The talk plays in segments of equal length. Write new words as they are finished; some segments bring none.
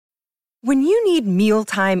When you need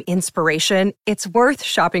mealtime inspiration, it's worth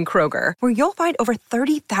shopping Kroger, where you'll find over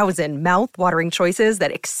 30,000 mouth-watering choices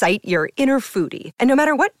that excite your inner foodie. And no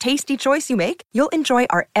matter what tasty choice you make, you'll enjoy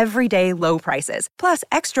our everyday low prices, plus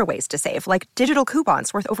extra ways to save, like digital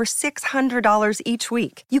coupons worth over $600 each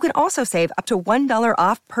week. You can also save up to $1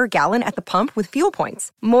 off per gallon at the pump with fuel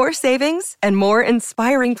points. More savings and more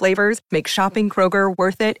inspiring flavors make shopping Kroger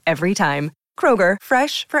worth it every time. Kroger,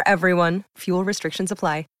 fresh for everyone. Fuel restrictions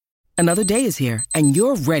apply. Another day is here, and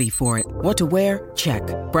you're ready for it. What to wear? Check.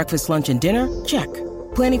 Breakfast, lunch, and dinner? Check.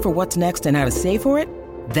 Planning for what's next and how to save for it?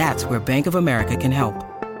 That's where Bank of America can help.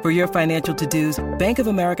 For your financial to-dos, Bank of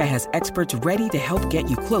America has experts ready to help get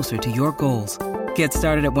you closer to your goals. Get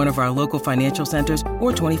started at one of our local financial centers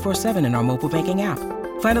or 24/7 in our mobile banking app.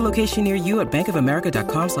 Find a location near you at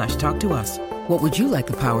bankofamerica.com/talktous. What would you like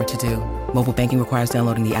the power to do? Mobile banking requires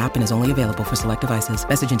downloading the app and is only available for select devices.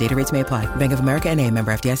 Message and data rates may apply. Bank of America N.A.,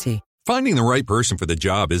 member FDIC. Finding the right person for the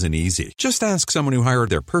job isn't easy. Just ask someone who hired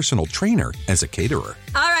their personal trainer as a caterer.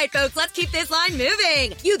 All right, folks, let's keep this line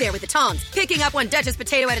moving. You there with the tongs. Picking up one Duchess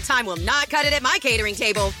potato at a time will not cut it at my catering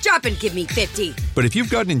table. Drop and give me 50. But if you've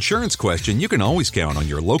got an insurance question, you can always count on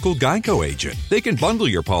your local Geico agent. They can bundle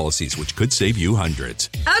your policies, which could save you hundreds.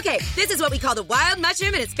 Okay, this is what we call the wild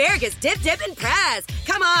mushroom and asparagus dip, and press.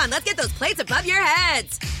 Come on, let's get those plates above your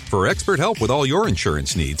heads. For expert help with all your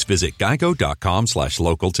insurance needs, visit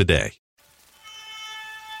geico.com/local today.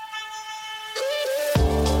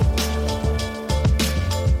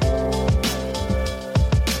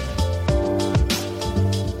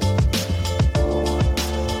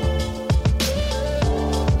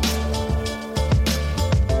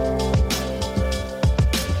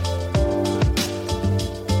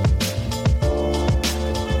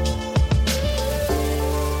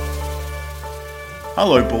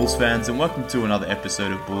 Hello Bulls fans, and welcome to another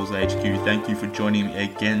episode of Bulls HQ. Thank you for joining me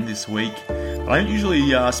again this week. I don't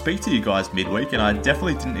usually speak to you guys midweek, and I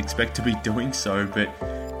definitely didn't expect to be doing so,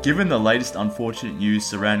 but given the latest unfortunate news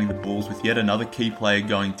surrounding the Bulls with yet another key player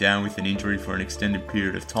going down with an injury for an extended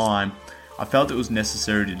period of time, I felt it was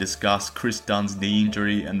necessary to discuss Chris Dunn's knee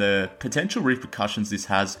injury and the potential repercussions this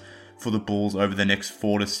has for the Bulls over the next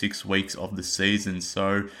 4 to 6 weeks of the season.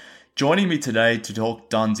 So joining me today to talk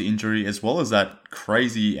Dunn's injury, as well as that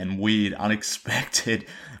crazy and weird, unexpected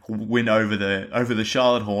win over the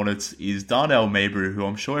Charlotte Hornets, is Darnell Mayberry, who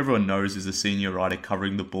I'm sure everyone knows is a senior writer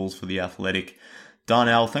covering the Bulls for The Athletic.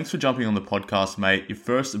 Darnell, thanks for jumping on the podcast, mate. Your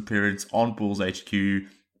first appearance on Bulls HQ,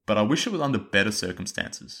 but I wish it was under better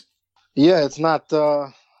circumstances. Yeah, it's not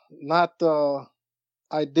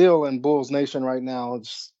ideal in Bulls Nation right now.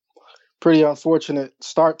 It's pretty unfortunate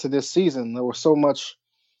start to this season. There was so much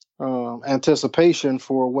anticipation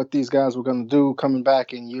for what these guys were going to do coming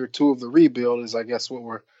back in year 2 of the rebuild is, I guess, what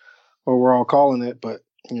we're all calling it. But,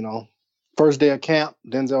 you know, first day of camp,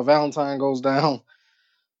 Denzel Valentine goes down.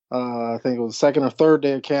 I think it was the second or third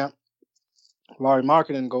day of camp, Larry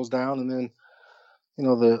Markkinen goes down. And then, you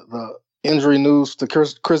know, the injury news to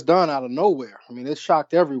Chris Dunn out of nowhere. I mean, it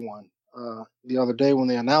shocked everyone the other day when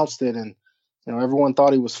they announced it. And, you know, everyone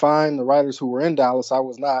thought he was fine. The writers who were in Dallas, I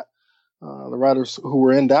was not. The writers who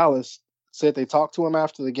were in Dallas said they talked to him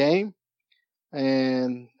after the game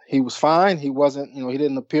and he was fine. He wasn't, you know, he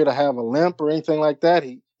didn't appear to have a limp or anything like that.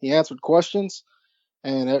 He answered questions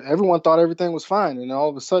and everyone thought everything was fine. And all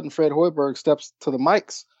of a sudden, Fred Hoiberg steps to the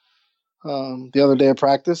mics the other day of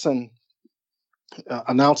practice and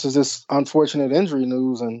announces this unfortunate injury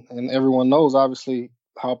news. And everyone knows, obviously,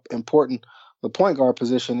 how important the point guard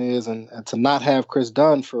position is and to not have Chris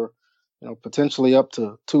Dunn for, you know, potentially up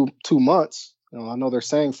to two months. You know, I know they're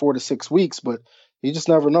saying 4 to 6 weeks, but you just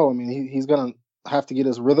never know. I mean, he's going to have to get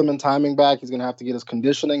his rhythm and timing back. He's going to have to get his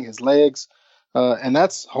conditioning, his legs, and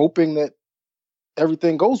that's hoping that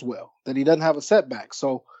everything goes well, that he doesn't have a setback.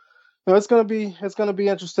 So, you know, it's going to be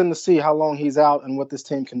interesting to see how long he's out and what this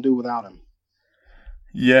team can do without him.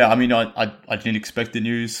 Yeah, I mean, I didn't expect the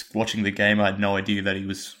news. Watching the game, I had no idea that he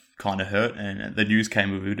was kind of hurt, and the news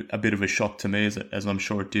came with a bit of a shock to me, as I'm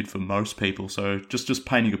sure it did for most people. So just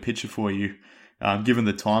painting a picture for you, given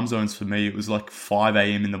the time zones for me, it was like 5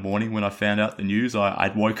 a.m. in the morning when I found out the news.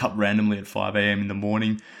 I'd woke up randomly at 5 a.m. in the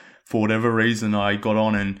morning. For whatever reason, I got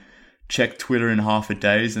on and checked Twitter in half a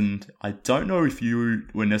days, and I don't know if you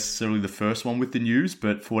were necessarily the first one with the news,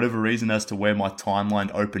 but for whatever reason, as to where my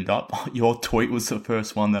timeline opened up, your tweet was the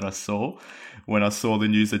first one that I saw when I saw the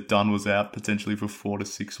news that Dunn was out potentially for 4 to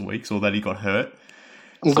 6 weeks, or that he got hurt.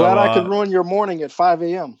 I'm glad I could ruin your morning at 5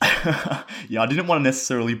 a.m. Yeah, I didn't want to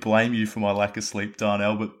necessarily blame you for my lack of sleep,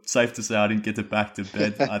 Darnell, but safe to say I didn't get back to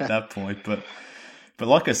bed at that point. But But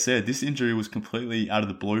like I said, this injury was completely out of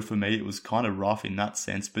the blue for me. It was kind of rough in that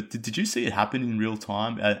sense. But did you see it happen in real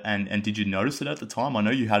time? And did you notice it at the time? I know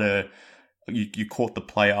you had you caught the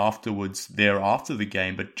play afterwards there after the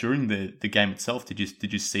game, but during the game itself, did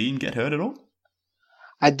you see him get hurt at all?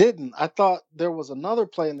 I didn't. I thought there was another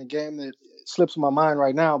play in the game that slips my mind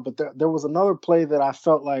right now, but there was another play that I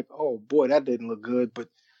felt like, oh boy, that didn't look good. But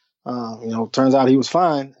turns out he was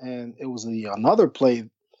fine, and it was another play,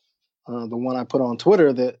 the one I put on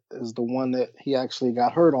Twitter, that is the one that he actually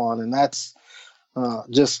got hurt on, and that's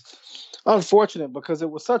just unfortunate because it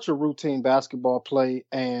was such a routine basketball play,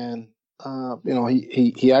 and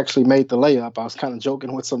he actually made the layup. I was kind of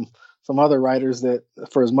joking with some other writers that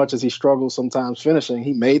for as much as he struggles sometimes finishing,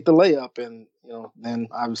 he made the layup, and then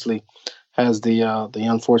obviously has the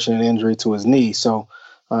unfortunate injury to his knee. So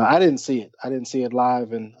I didn't see it. I didn't see it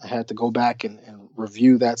live, and I had to go back and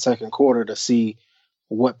review that second quarter to see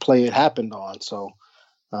what play it happened on. So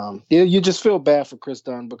you just feel bad for Chris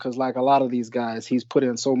Dunn because, like a lot of these guys, he's put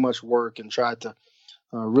in so much work and tried to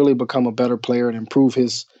really become a better player and improve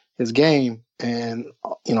his game. And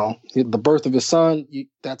the birth of his son,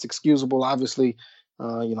 that's excusable. Obviously,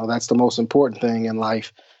 that's the most important thing in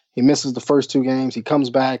life. He misses the first two games. He comes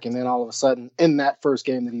back, and then all of a sudden, in that first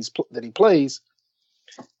game that he plays,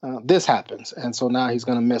 this happens, and so now he's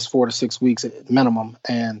going to miss 4 to 6 weeks at minimum.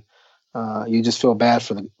 And you just feel bad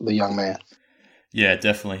for the young man. Yeah,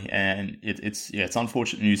 definitely, and it's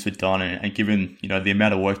unfortunate news for Dunn, and given the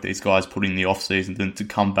amount of work these guys put in the off season, then to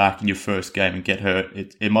come back in your first game and get hurt,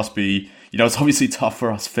 it must be it's obviously tough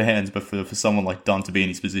for us fans, but for someone like Dunn to be in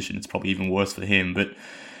his position, it's probably even worse for him. But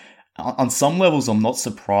on some levels, I'm not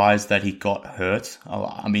surprised that he got hurt.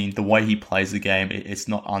 I mean, the way he plays the game, it's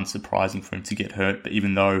not unsurprising for him to get hurt. But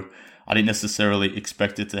even though I didn't necessarily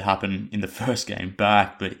expect it to happen in the first game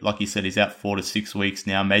back, but like you said, he's out 4 to 6 weeks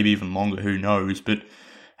now, maybe even longer, who knows. But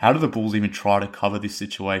how do the Bulls even try to cover this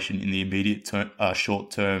situation in the immediate short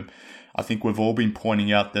term? I think we've all been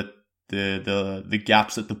pointing out that the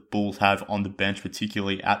gaps that the Bulls have on the bench,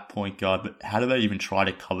 particularly at point guard, but how do they even try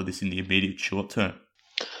to cover this in the immediate short term?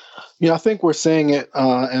 I think we're seeing it,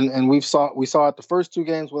 and we saw it the first two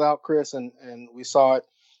games without Chris, and we saw it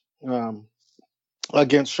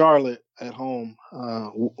against Charlotte at home.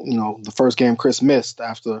 The first game Chris missed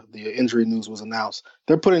after the injury news was announced.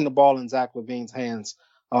 They're putting the ball in Zach LaVine's hands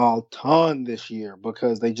a ton this year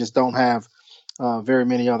because they just don't have very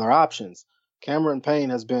many other options. Cameron Payne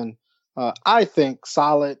has been, I think,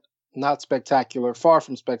 solid, not spectacular, far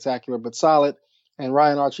from spectacular, but solid. And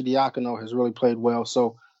Ryan Arcidiacono has really played well.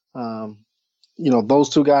 So, those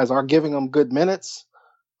two guys are giving them good minutes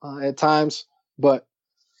at times, but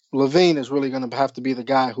LaVine is really going to have to be the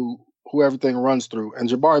guy who everything runs through, and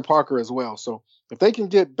Jabari Parker as well. So if they can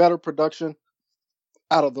get better production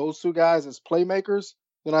out of those two guys as playmakers,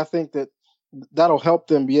 then I think that'll help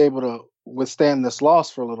them be able to withstand this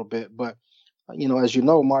loss for a little bit. But, as you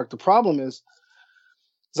know, Mark, the problem is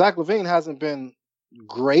Zach LaVine hasn't been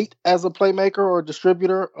great as a playmaker or a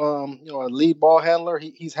distributor, a lead ball handler.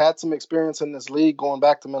 He's had some experience in this league going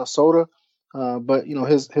back to Minnesota, but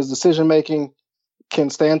his decision making can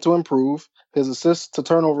stand to improve. His assist to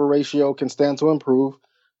turnover ratio can stand to improve.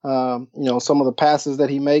 Some of the passes that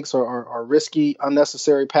he makes are risky,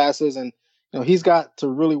 unnecessary passes, and he's got to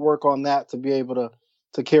really work on that to be able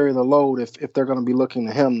to carry the load if they're going to be looking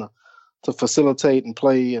to him to facilitate and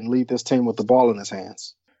play and lead this team with the ball in his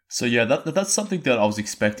hands. So yeah, that's something that I was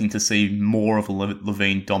expecting to see more of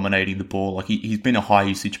LaVine dominating the ball. Like he's been a high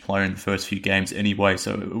usage player in the first few games anyway,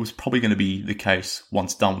 so it was probably going to be the case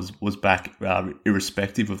once Dunn was back,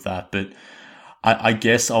 irrespective of that. But I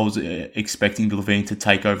guess I was expecting LaVine to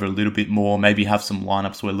take over a little bit more, maybe have some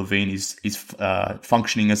lineups where LaVine is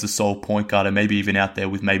functioning as a sole point guard, and maybe even out there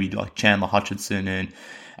with maybe like Chandler Hutchinson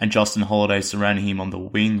and Justin Holiday surrounding him on the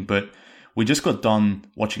wing, but we just got done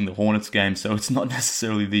watching the Hornets game, so it's not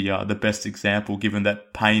necessarily the best example, given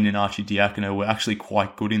that Payne and Arcidiacono were actually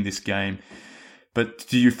quite good in this game. But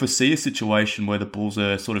do you foresee a situation where the Bulls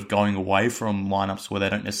are sort of going away from lineups where they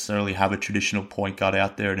don't necessarily have a traditional point guard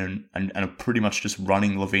out there and are pretty much just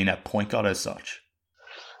running LaVine at point guard as such?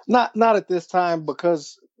 Not at this time,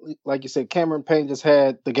 because, like you said, Cameron Payne just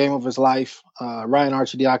had the game of his life. Ryan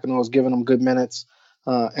Arcidiacono has given him good minutes.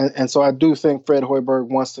 And so I do think Fred Hoiberg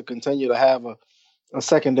wants to continue to have a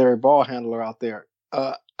secondary ball handler out there.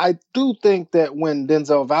 I do think that when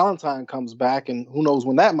Denzel Valentine comes back, and who knows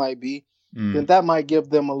when that might be, then that might give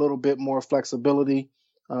them a little bit more flexibility,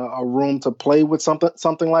 a room to play with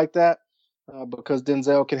something like that, because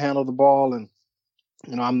Denzel can handle the ball. And,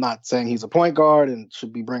 I'm not saying he's a point guard and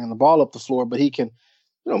should be bringing the ball up the floor, but he can,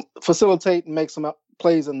 facilitate and make some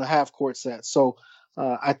plays in the half court set. So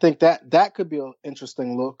I think that could be an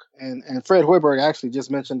interesting look. And Fred Hoiberg actually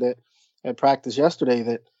just mentioned it at practice yesterday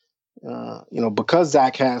that because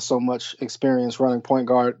Zach has so much experience running point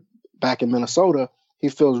guard back in Minnesota, he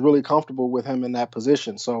feels really comfortable with him in that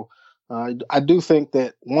position. So I do think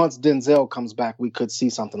that once Denzel comes back, we could see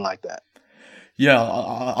something like that. Yeah,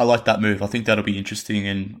 I like that move. I think that'll be interesting,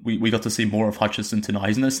 and we got to see more of Hutchison tonight.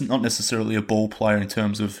 He's not necessarily a ball player in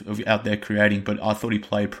terms of out there creating, but I thought he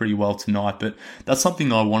played pretty well tonight. But that's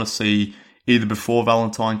something I want to see either before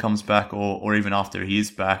Valentine comes back or even after he is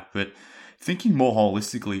back. But thinking more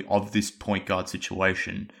holistically of this point guard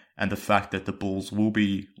situation and the fact that the Bulls will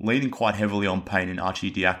be leaning quite heavily on Payne and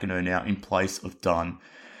Arcidiacono now in place of Dunn.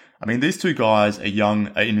 I mean, these two guys are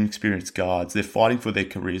young, inexperienced guards. They're fighting for their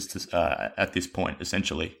careers at this point,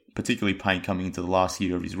 essentially, particularly Payne coming into the last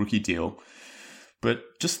year of his rookie deal.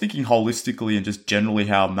 But just thinking holistically and just generally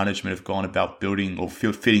how management have gone about building or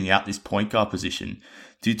fitting out this point guard position,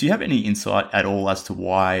 do you have any insight at all as to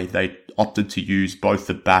why they opted to use both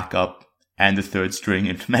the backup and the third string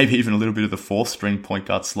and maybe even a little bit of the fourth string point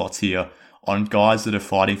guard slots here on guys that are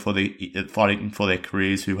fighting for their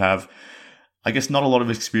careers who have, I guess, not a lot of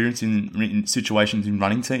experience in situations in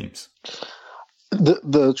running teams?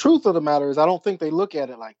 The truth of the matter is I don't think they look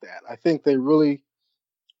at it like that. I think they really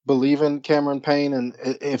believe in Cameron Payne and,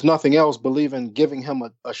 if nothing else, believe in giving him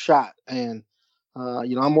a shot. And,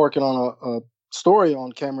 I'm working on a story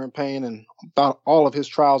on Cameron Payne and about all of his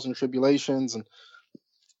trials and tribulations and,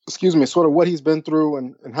 sort of what he's been through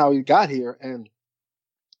and how he got here. And,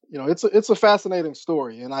 it's a fascinating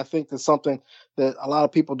story. And I think that's something that a lot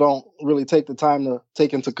of people don't really take the time to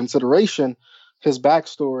take into consideration, his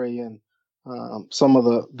backstory and some of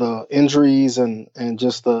the injuries and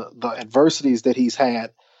just the adversities that he's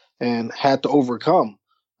had and had to overcome,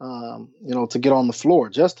 to get on the floor,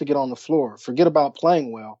 just to get on the floor. Forget about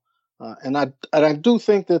playing well. And I do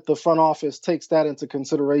think that the front office takes that into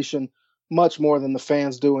consideration much more than the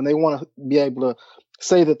fans do. And they want to be able to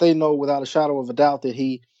say that they know without a shadow of a doubt that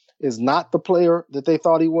he is not the player that they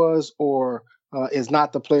thought he was, or is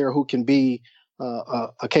not the player who can be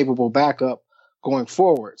a capable backup going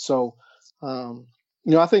forward. So,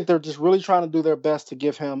 I think they're just really trying to do their best to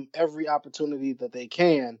give him every opportunity that they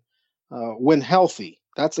can when healthy.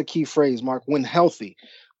 That's a key phrase, Mark, when healthy,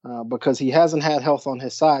 because he hasn't had health on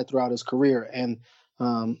his side throughout his career. And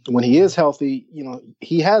when he is healthy,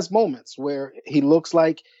 he has moments where he looks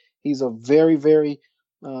like he's a very, very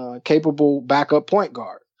capable backup point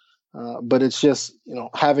guard. But it's just,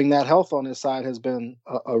 having that health on his side has been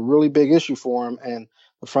a really big issue for him. And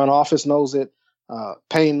the front office knows it.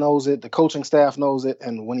 Payne knows it. The coaching staff knows it.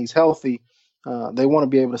 And when he's healthy, they want to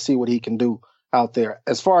be able to see what he can do out there.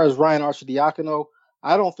 As far as Ryan Arcidiacono,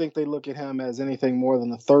 I don't think they look at him as anything more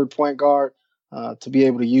than a third point guard to be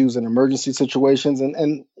able to use in emergency situations.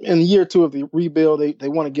 And in year two of the rebuild, they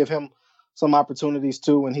want to give him some opportunities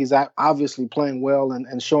too. And he's obviously playing well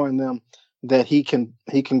and showing them that he can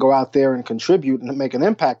go out there and contribute and make an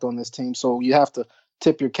impact on this team. So you have to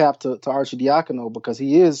tip your cap to Arcidiacono because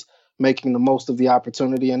he is making the most of the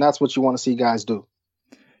opportunity, and that's what you want to see guys do.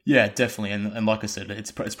 Yeah, definitely. And like I said,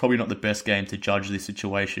 it's probably not the best game to judge this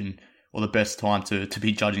situation or the best time to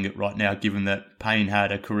be judging it right now, given that Payne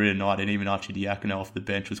had a career night and even Arcidiacono off the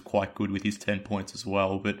bench was quite good with his 10 points as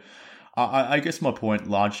well. But I guess my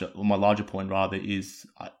larger point rather is,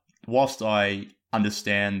 whilst I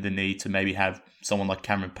understand the need to maybe have someone like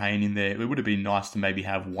Cameron Payne in there, it would have been nice to maybe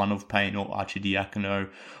have one of Payne or Arcidiacono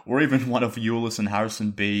or even one of Ulis and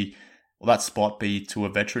Harrison that spot be to a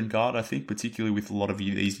veteran guard, I think, particularly with a lot of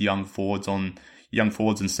these young forwards and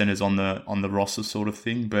centers on the roster sort of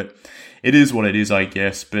thing. But it is what it is, I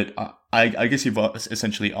guess. But I guess you've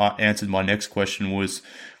essentially answered my next question. Was,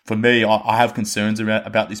 for me, I have concerns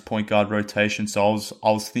about this point guard rotation. So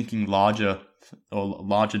I was thinking larger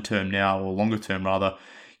term now, or longer term rather,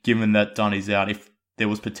 given that Dunn is out, if there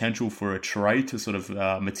was potential for a trade to sort of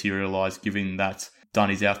materialize, given that Dunn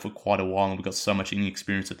is out for quite a while and we've got so much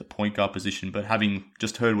inexperience at the point guard position. But having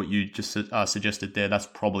just heard what you just suggested there, that's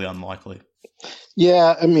probably unlikely.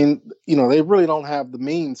 Yeah, I mean, they really don't have the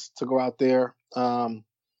means to go out there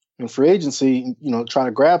in free agency, try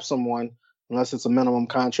to grab someone unless it's a minimum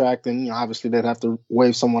contract. And, obviously they'd have to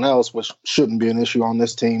waive someone else, which shouldn't be an issue on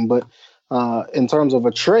this team. But in terms of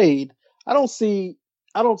a trade, I don't see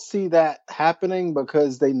that happening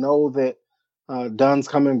because they know that Dunn's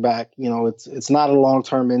coming back. It's not a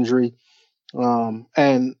long-term injury.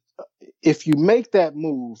 And if you make that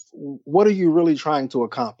move, what are you really trying to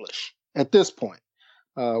accomplish at this point?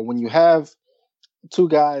 When you have two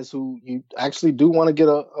guys who you actually do want to get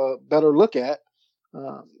a better look at,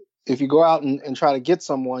 if you go out and try to get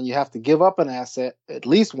someone, you have to give up an asset, at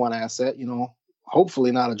least one asset,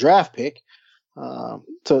 hopefully not a draft pick,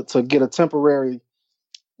 to get a temporary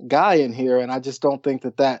guy in here. And I just don't think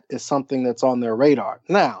that is something that's on their radar.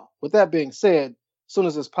 Now, with that being said, as soon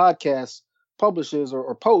as this podcast publishes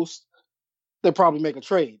or posts, they'll probably make a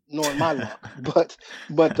trade, knowing my luck.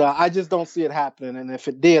 But I just don't see it happening. And if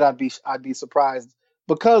it did, I'd be surprised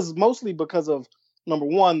mostly because of, number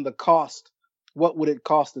one, the cost. What would it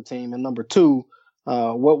cost the team? And number two,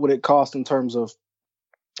 what would it cost in terms of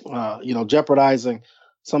jeopardizing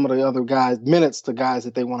some of the other guys' minutes to guys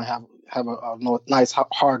that they want to have a nice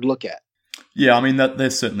hard look at. Yeah, I mean,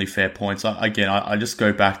 there's certainly fair points. I just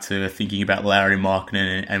go back to thinking about Larry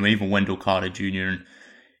Markkinen and even Wendell Carter Jr. And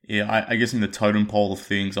yeah, I guess in the totem pole of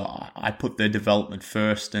things, I put their development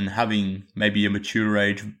first, and having maybe a mature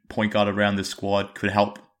age point guard around the squad could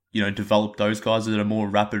help, develop those guys at a more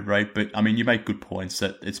rapid rate. But I mean, you make good points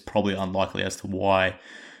that it's probably unlikely as to why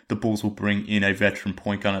the Bulls will bring in a veteran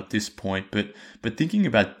point guard at this point. But thinking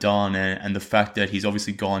about Dunn and the fact that he's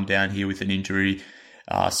obviously gone down here with an injury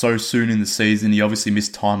so soon in the season, he obviously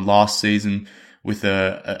missed time last season with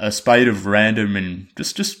a spate of random and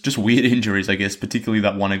just weird injuries, I guess, particularly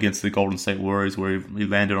that one against the Golden State Warriors where he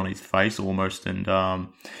landed on his face almost, and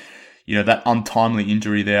that untimely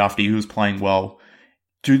injury there after he was playing well.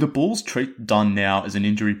 Do the Bulls treat Dunn now as an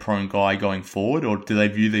injury-prone guy going forward, or do they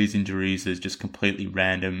view these injuries as just completely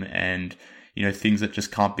random and, things that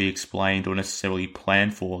just can't be explained or necessarily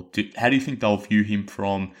planned for? How do you think they'll view him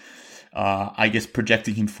from,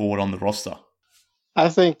 projecting him forward on the roster? I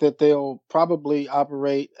think that they'll probably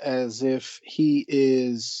operate as if he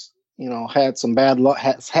is, had some bad luck,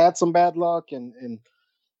 has had some bad luck and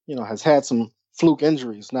has had some fluke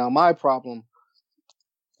injuries. Now, my problem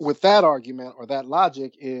with that argument or that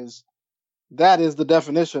logic is that is the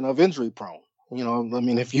definition of injury prone.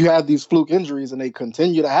 If you have these fluke injuries and they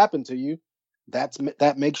continue to happen to you,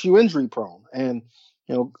 that makes you injury prone. And,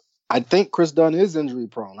 I think Chris Dunn is injury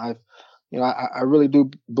prone. I really do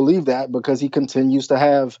believe that because he continues to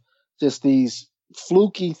have just these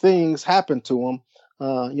fluky things happen to him.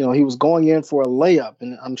 He was going in for a layup,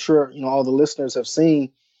 and I'm sure, all the listeners have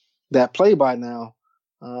seen that play by now.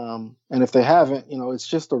 And if they haven't, it's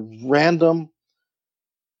just a random,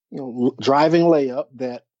 driving layup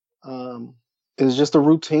that is just a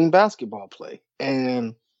routine basketball play.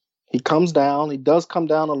 And he comes down. He does come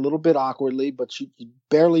down a little bit awkwardly, but you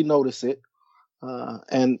barely notice it.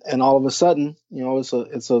 And all of a sudden,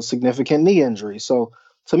 it's a significant knee injury. So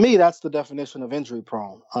to me, that's the definition of injury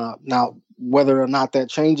prone. Now, whether or not that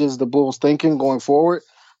changes the Bulls' thinking going forward,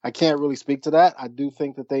 I can't really speak to that. I do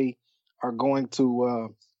think that they are going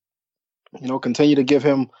to, continue to give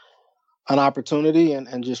him an opportunity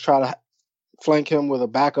and just try to flank him with a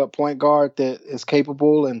backup point guard that is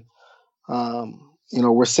capable. And,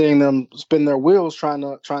 we're seeing them spin their wheels trying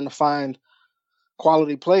to find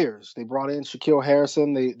quality players. They brought in Shaquille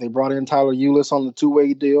Harrison. They brought in Tyler Ulis on the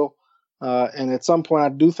two-way deal. And at some point, I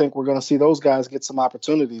do think we're going to see those guys get some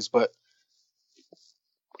opportunities. But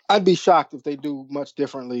I'd be shocked if they do much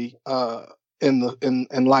differently in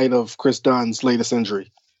light of Chris Dunn's latest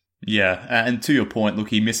injury. Yeah, and to your point, look,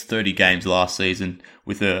 he missed 30 games last season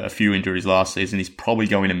with a few injuries last season. He's probably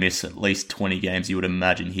going to miss at least 20 games, you would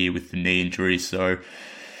imagine, here with the knee injury. So,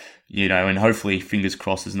 and hopefully, fingers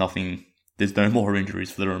crossed, there's no more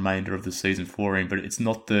injuries for the remainder of the season for him. But it's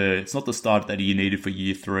not the start that he needed for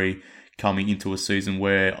year 3 coming into a season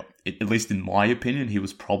where, at least in my opinion, he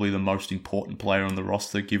was probably the most important player on the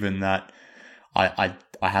roster, given that I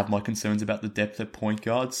have my concerns about the depth at point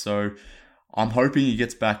guard. So I'm hoping he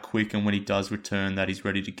gets back quick, and when he does return, that he's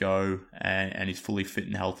ready to go and he's fully fit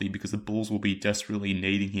and healthy, because the Bulls will be desperately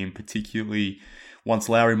needing him, particularly once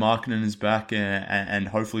Larry Markkinen is back, and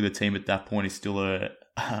hopefully the team at that point is still a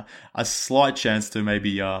slight chance to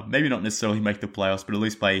maybe not necessarily make the playoffs, but at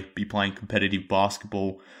least be playing competitive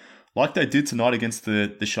basketball like they did tonight against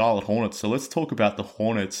the Charlotte Hornets. So let's talk about the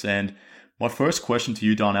Hornets. And my first question to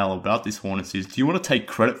you, Darnell, about this Hornets is, do you want to take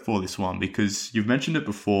credit for this one? Because you've mentioned it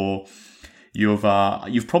before. You've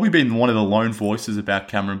probably been one of the lone voices about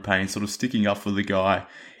Cameron Payne, sort of sticking up for the guy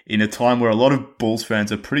in a time where a lot of Bulls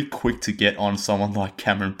fans are pretty quick to get on someone like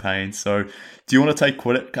Cameron Payne. So do you want to take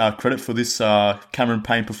credit for this Cameron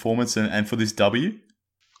Payne performance and for this W?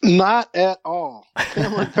 Not at all.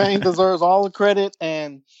 Cameron Payne deserves all the credit.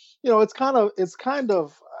 And, it's kind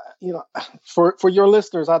of, for your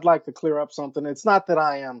listeners, I'd like to clear up something. It's not that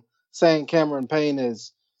I am saying Cameron Payne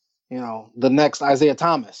is, the next Isaiah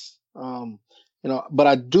Thomas. But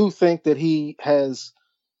I do think that he has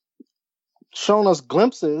shown us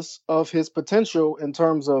glimpses of his potential in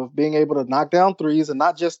terms of being able to knock down threes, and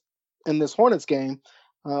not just in this Hornets game.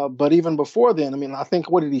 But even before then, I mean, I think,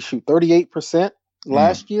 what did he shoot? 38%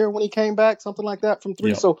 last year when he came back, something like that from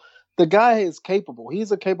three. Yep. So the guy is capable.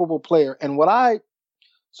 He's a capable player. And what I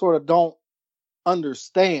sort of don't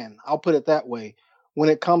understand, I'll put it that way, when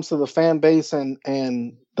it comes to the fan base and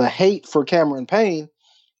the hate for Cameron Payne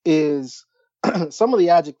is some of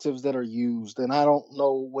the adjectives that are used. And I don't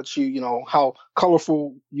know what how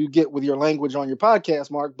colorful you get with your language on your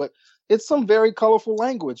podcast, Mark, but it's some very colorful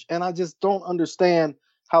language. And I just don't understand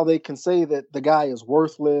how they can say that the guy is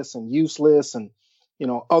worthless and useless and,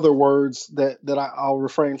 other words that I'll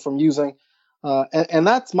refrain from using. And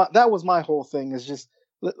that was my whole thing, is just,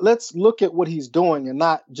 let's look at what he's doing and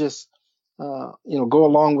not just, go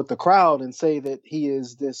along with the crowd and say that he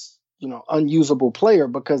is this, unusable player,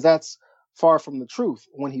 because that's far from the truth.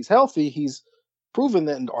 When he's healthy, he's proven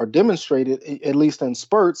that, or demonstrated, at least in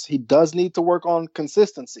spurts, he does need to work on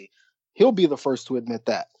consistency. He'll be the first to admit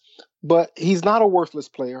that. But he's not a worthless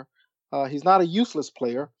player. He's not a useless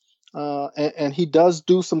player. And he does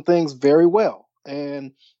do some things very well.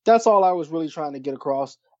 And that's all I was really trying to get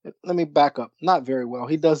across. Let me back up. Not very well.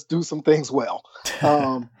 He does do some things well.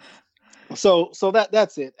 So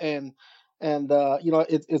that's it. And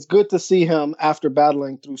it's good to see him, after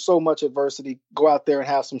battling through so much adversity, go out there and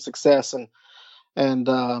have some success. And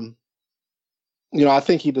I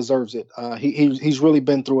think he deserves it. He's really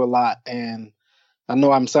been through a lot. And I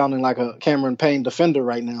know I'm sounding like a Cameron Payne defender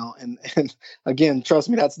right now. And again, trust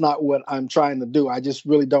me, that's not what I'm trying to do. I just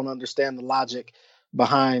really don't understand the logic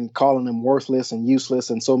behind calling him worthless and useless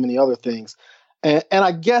and so many other things. And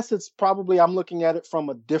I guess it's probably, I'm looking at it from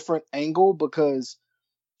a different angle, because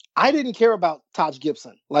I didn't care about Taj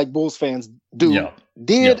Gibson like Bulls fans do. Mm-hmm.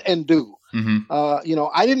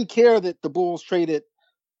 I didn't care that the Bulls traded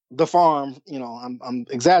the farm. I'm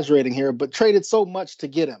exaggerating here, but traded so much to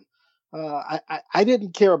get him. I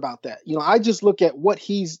didn't care about that. I just look at what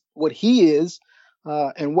he is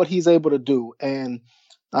and what he's able to do. And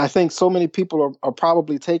I think so many people are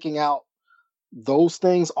probably taking out those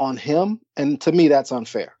things on him. And to me, that's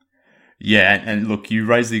unfair. Yeah. And look, you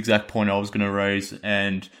raised the exact point I was going to raise.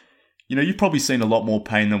 And, you've probably seen a lot more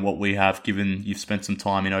pain than what we have, given you've spent some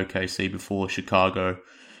time in OKC before Chicago.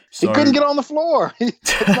 So, he couldn't get on the floor.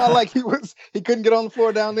 It's not like he couldn't get on the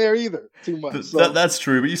floor down there either too much. That's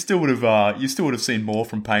true, but you still would have seen more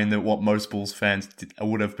from Payne than what most Bulls fans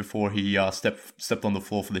would have before he stepped on the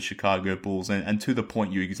floor for the Chicago Bulls. And to the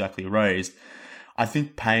point you exactly raised, I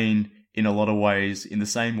think Payne, in a lot of ways, in the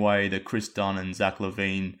same way that Chris Dunn and Zach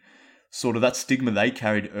LaVine, sort of that stigma they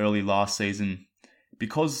carried early last season,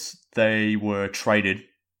 because they were traded.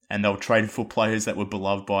 And they were traded for players that were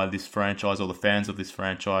beloved by this franchise, or the fans of this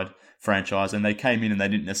franchise, and they came in and they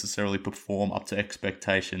didn't necessarily perform up to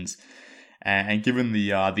expectations. And given the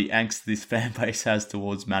angst this fan base has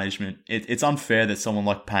towards management, it's unfair that someone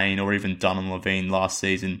like Payne, or even Dunn and Levine last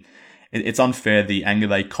season, it's unfair the anger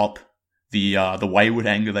they cop, the wayward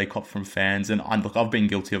anger they cop from fans. And look, I've been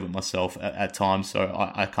guilty of it myself at times, so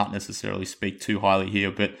I can't necessarily speak too highly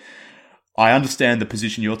here, but I understand the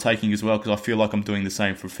position you're taking as well, because I feel like I'm doing the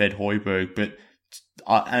same for Fed Hoiberg. But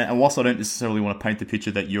and whilst I don't necessarily want to paint the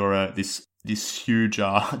picture that you're this huge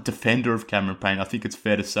defender of Cameron Payne, I think it's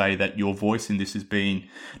fair to say that your voice in this is being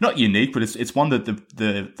not unique, but it's one that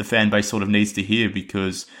the fan base sort of needs to hear,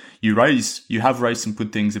 because you have raised some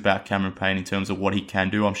good things about Cameron Payne in terms of what he can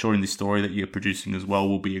do. I'm sure in this story that you're producing as well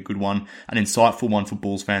will be a good one, an insightful one for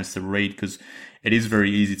Bulls fans to read, because it is very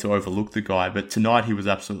easy to overlook the guy. But tonight he was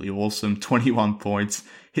absolutely awesome. 21 points,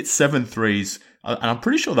 hit 7 threes, and I'm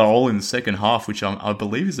pretty sure they're all in the second half, which I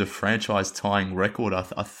believe is a franchise-tying record.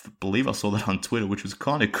 I believe I saw that on Twitter, which was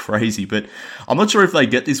kind of crazy. But I'm not sure if they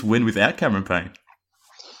get this win without Cameron Payne.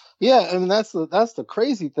 Yeah, I mean, that's the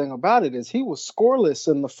crazy thing about it, is he was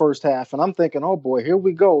scoreless in the first half, and I'm thinking, oh boy, here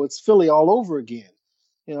we go. It's Philly all over again.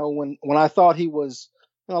 When I thought he was,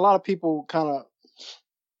 a lot of people kind of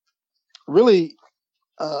really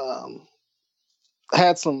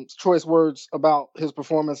had some choice words about his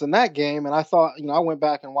performance in that game. And I thought, I went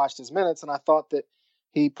back and watched his minutes, and I thought that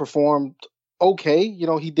he performed okay.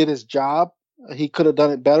 He did his job. He could have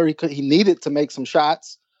done it better. He needed to make some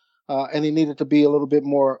shots, and he needed to be a little bit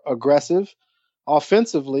more aggressive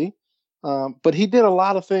offensively. But he did a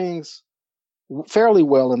lot of things fairly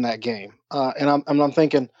well in that game. And I'm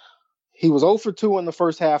thinking he was 0 for 2 in the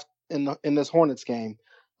first half in this Hornets game.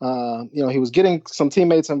 He was getting some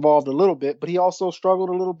teammates involved a little bit, but he also struggled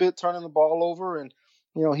a little bit turning the ball over, and,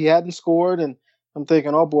 he hadn't scored. And I'm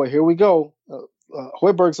thinking, oh boy, here we go.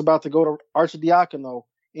 Hoiberg's about to go to Arcidiacono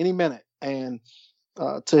any minute. And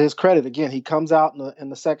to his credit, again, he comes out in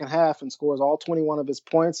the second half and scores all 21 of his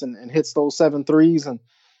points and hits those 7 threes.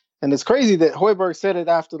 And it's crazy that Hoiberg said it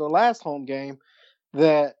after the last home game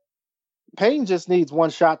that Payne just needs one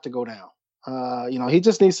shot to go down. He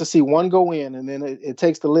just needs to see one go in, and then it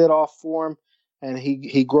takes the lid off for him, and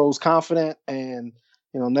he grows confident. And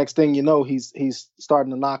next thing you know, he's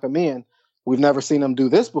starting to knock them in. We've never seen him do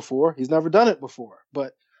this before. He's never done it before,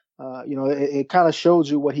 but it kind of shows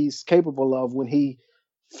you what he's capable of when he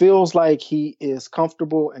feels like he is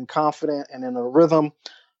comfortable and confident and in a rhythm,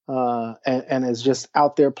 and is just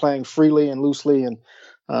out there playing freely and loosely, and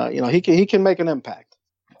he can make an impact.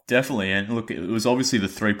 Definitely, and look, it was obviously the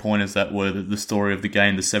 3-pointers that were the story of the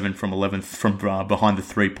game, the 7 from 11 from behind the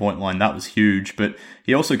 3-point line. That was huge, but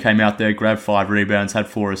he also came out there, grabbed 5 rebounds, had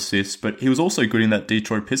 4 assists, but he was also good in that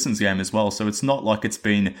Detroit Pistons game as well, so it's not like it's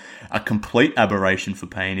been a complete aberration for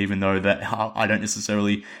Payne, even though that I don't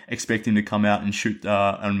necessarily expect him to come out and shoot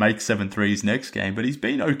and make 7 threes next game, but he's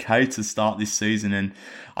been okay to start this season, and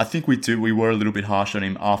I think we were a little bit harsh on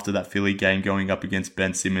him after that Philly game going up against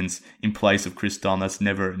Ben Simmons in place of Chris Dunn. That's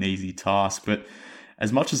never an easy task. But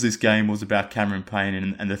as much as this game was about Cameron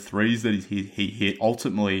Payne and the threes that he hit,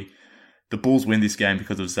 ultimately the Bulls win this game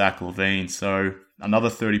because of Zach LaVine. So another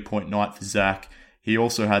 30-point night for Zach. He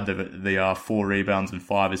also had the 4 rebounds and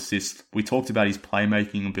 5 assists. We talked about his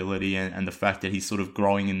playmaking ability and the fact that he's sort of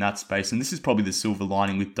growing in that space. And this is probably the silver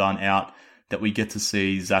lining with Dunn out, that we get to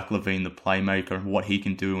see Zach LaVine, the playmaker, and what he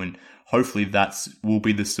can do. And hopefully will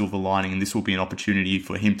be the silver lining, and this will be an opportunity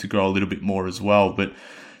for him to grow a little bit more as well. But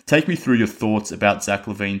take me through your thoughts about Zach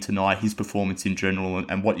LaVine tonight, his performance in general,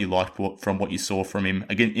 and what you liked from what you saw from him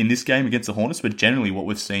again in this game against the Hornets, but generally what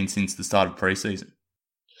we've seen since the start of preseason.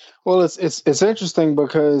 Well, it's interesting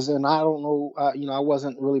because, and I don't know, I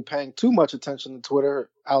wasn't really paying too much attention to Twitter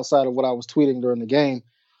outside of what I was tweeting during the game,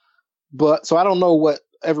 but so I don't know what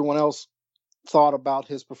everyone else thought about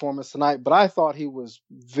his performance tonight, but I thought he was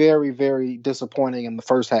very, very disappointing in the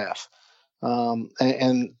first half.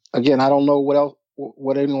 And again, I don't know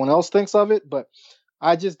what anyone else thinks of it, but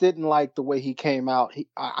I just didn't like the way he came out.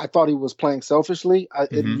 I thought he was playing selfishly.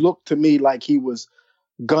 It looked to me like he was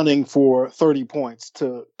gunning for 30 points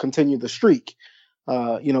to continue the streak,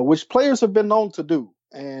 which players have been known to do.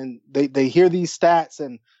 And they hear these stats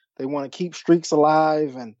and they want to keep streaks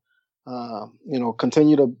alive and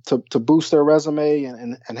continue to boost their resume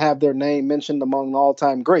and have their name mentioned among the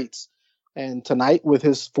all-time greats. And tonight, with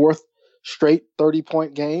his 4th straight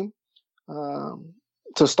 30-point game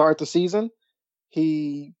to start the season,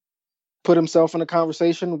 he put himself in a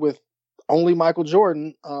conversation with only Michael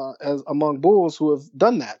Jordan as among Bulls who have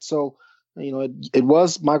done that. So, it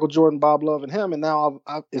was Michael Jordan, Bob Love, and him, and now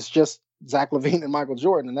it's just Zach LaVine and Michael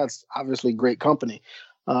Jordan, and that's obviously great company.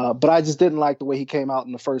 But I just didn't like the way he came out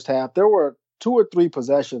in the first half. There were 2 or 3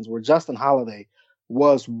 possessions where Justin Holiday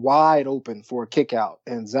was wide open for a kick out,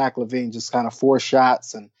 and Zach LaVine just kind of forced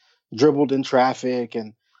shots and dribbled in traffic.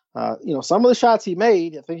 And, some of the shots he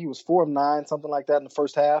made, I think he was 4 of 9, something like that in the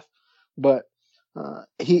first half. But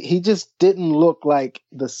he just didn't look like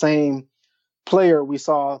the same player we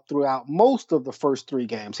saw throughout most of the first 3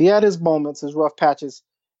 games. He had his moments, his rough patches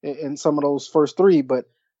in some of those first 3, but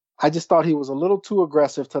I just thought he was a little too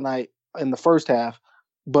aggressive tonight in the first half,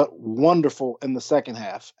 but wonderful in the second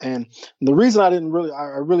half. And the reason I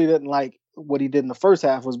really didn't like what he did in the first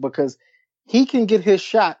half was because he can get his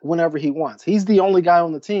shot whenever he wants. He's the only guy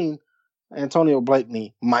on the team. Antonio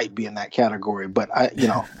Blakeney might be in that category, but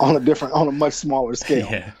on a much smaller scale.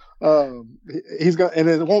 Yeah. He's going, and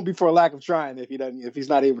it won't be for a lack of trying if he's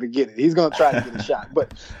not able to get it. He's going to try to get a shot.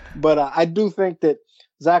 But I do think that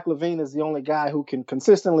Zach LaVine is the only guy who can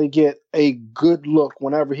consistently get a good look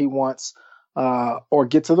whenever he wants, or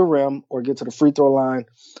get to the rim or get to the free throw line.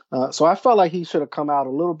 So I felt like he should have come out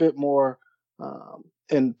a little bit more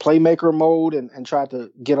in playmaker mode and tried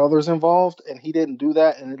to get others involved. And he didn't do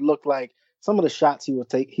that. And it looked like some of the shots he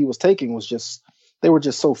was taking was just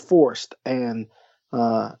so forced. And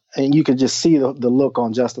you could just see the look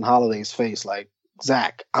on Justin Holiday's face, like,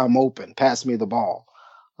 Zach, I'm open, pass me the ball.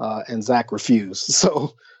 And Zach refused.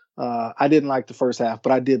 So I didn't like the first half,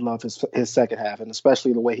 but I did love his second half, and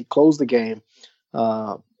especially the way he closed the game,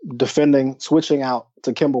 defending, switching out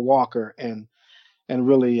to Kemba Walker, and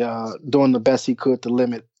really doing the best he could to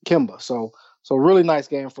limit Kemba. So really nice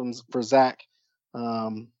game for Zach.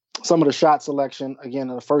 Some of the shot selection, again,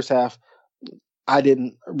 in the first half, I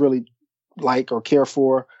didn't really like or care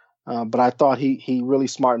for. But I thought he really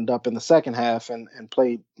smartened up in the second half and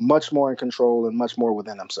played much more in control and much more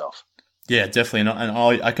within himself. Yeah, definitely.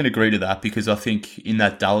 And I can agree to that, because I think in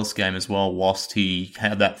that Dallas game as well, whilst he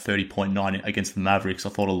had that 30-point night against the Mavericks, I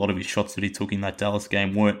thought a lot of his shots that he took in that Dallas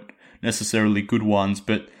game weren't necessarily good ones.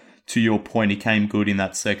 But to your point, he came good in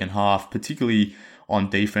that second half, particularly on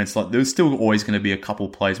defense. Like, there's still always going to be a couple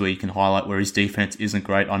plays where you can highlight where his defense isn't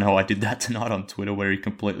great. I know I did that tonight on Twitter where he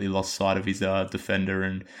completely lost sight of his defender,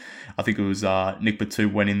 and I think it was Nick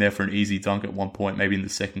Batum went in there for an easy dunk at one point, maybe in the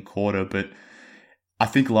second quarter. But I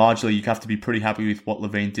think largely you have to be pretty happy with what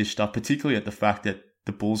Levine dished up, particularly at the fact that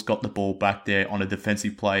the Bulls got the ball back there on a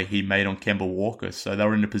defensive play he made on Kemba Walker. So they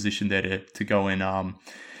were in a position there to go in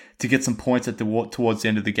to get some points towards the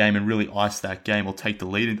end of the game and really ice that game or take the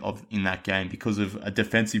lead in that game because of a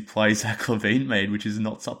defensive play Zach LaVine made, which is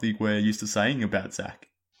not something we're used to saying about Zach.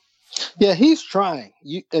 Yeah, he's trying.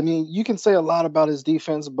 You can say a lot about his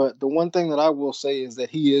defense, but the one thing that I will say is that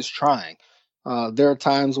he is trying. There are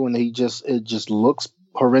times when it just looks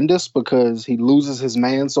horrendous because he loses his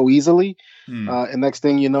man so easily. And next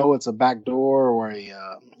thing you know, it's a backdoor or a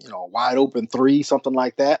wide open three, something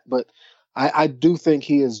like that. But I do think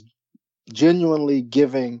he is genuinely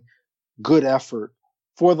giving good effort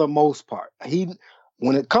for the most part.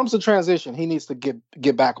 When it comes to transition, he needs to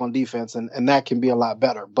get back on defense, and that can be a lot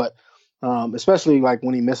better. But especially like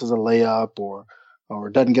when he misses a layup or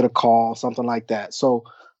doesn't get a call, something like that. So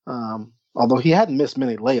although he hadn't missed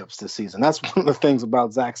many layups this season, that's one of the things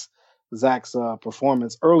about Zach's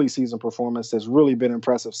performance, early season performance, has really been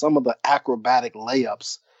impressive. Some of the acrobatic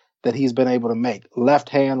layups that he's been able to make, left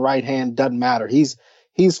hand, right hand, doesn't matter. He's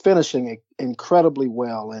finishing incredibly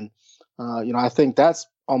well, and I think that's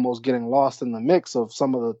almost getting lost in the mix of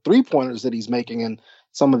some of the 3-pointers that he's making and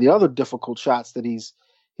some of the other difficult shots that he's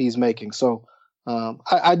making. So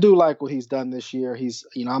I do like what he's done this year.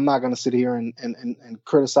 I'm not going to sit here and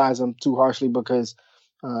criticize him too harshly because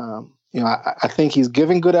I think he's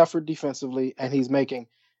giving good effort defensively and he's making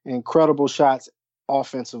incredible shots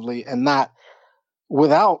offensively, and not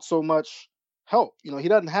without so much help. He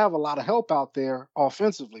doesn't have a lot of help out there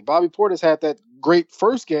offensively. Bobby Portis had that great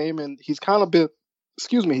first game, and he's kind of been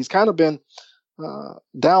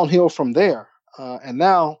downhill from there. And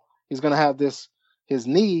now he's going to have his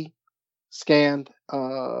knee scanned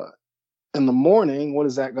in the morning. What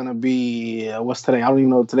is that going to be? What's today? I don't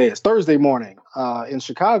even know what today is. Thursday morning in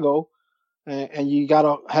Chicago. And you got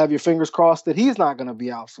to have your fingers crossed that he's not going to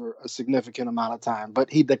be out for a significant amount of time. But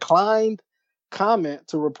he declined comment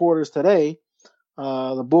to reporters today.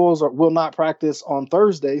 The Bulls will not practice on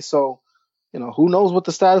Thursday. So, who knows what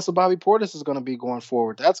the status of Bobby Portis is going to be going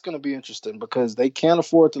forward. That's going to be interesting because they can't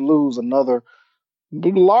afford to lose another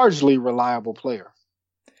largely reliable player.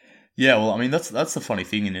 Yeah, well, I mean, that's the funny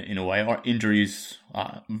thing in a way. Our injuries,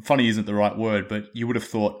 funny isn't the right word, but you would have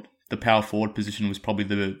thought the power forward position was probably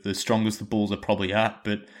the strongest the Bulls are probably at.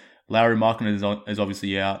 But Lauri Markkanen is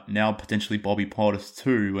obviously out. Now potentially Bobby Portis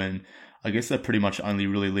too. And I guess that pretty much only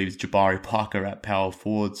really leaves Jabari Parker at power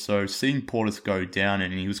forward. So seeing Portis go down,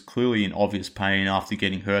 and he was clearly in obvious pain after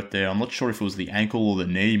getting hurt there. I'm not sure if it was the ankle or the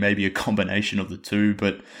knee, maybe a combination of the two,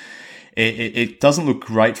 but it doesn't look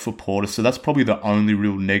great for Portis. So that's probably the only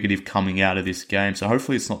real negative coming out of this game. So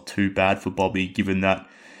hopefully it's not too bad for Bobby, given that,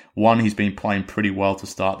 one, he's been playing pretty well to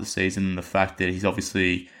start the season, and the fact that he's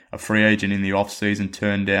obviously a free agent in the offseason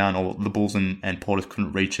turned down, or the Bulls and Portis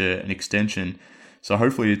couldn't reach an extension. So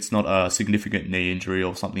hopefully it's not a significant knee injury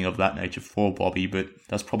or something of that nature for Bobby, but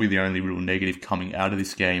that's probably the only real negative coming out of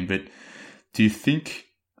this game. But do you think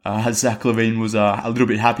Zach LaVine was a little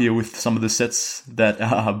bit happier with some of the sets that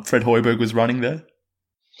Fred Hoiberg was running there?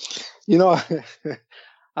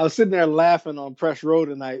 I was sitting there laughing on Press Row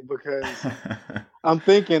tonight because I'm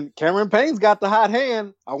thinking Cameron Payne's got the hot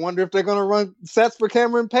hand. I wonder if they're going to run sets for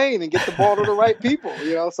Cameron Payne and get the ball to the right people,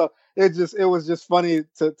 So it was just funny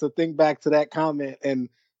to think back to that comment, and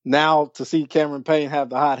now to see Cameron Payne have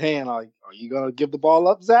the hot hand. Are you going to give the ball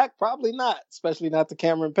up, Zach? Probably not, especially not to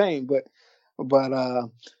Cameron Payne. But I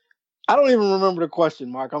don't even remember the question,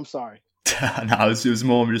 Mark. I'm sorry. No, it was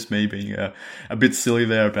more just me being a bit silly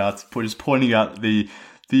there about just pointing out the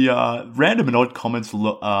random and odd comments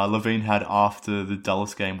LaVine had after the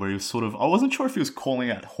Dallas game, where he was I wasn't sure if he was calling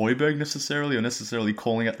out Hoiberg necessarily, or necessarily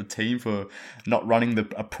calling out the team for not running the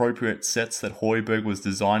appropriate sets that Hoiberg was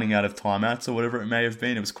designing out of timeouts or whatever it may have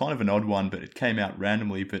been. It was kind of an odd one, but it came out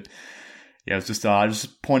randomly. But yeah, it was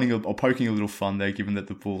just pointing or poking a little fun there, given that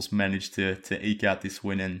the Bulls managed to eke out this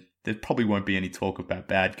win, and there probably won't be any talk about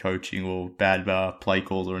bad coaching or bad play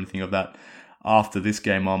calls or anything of that after this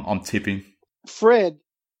game. I'm tipping. Fred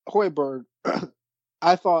Hoiberg,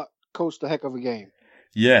 I thought, coached a heck of a game.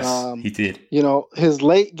 Yes, he did. His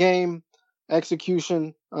late game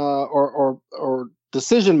execution or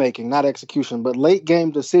decision making, not execution, but late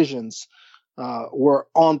game decisions were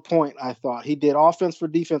on point. I thought he did offense for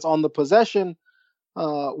defense on the possession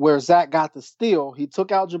where Zach got the steal. He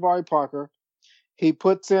took out Jabari Parker. He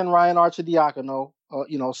puts in Ryan Arcidiacono,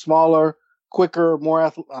 smaller, quicker,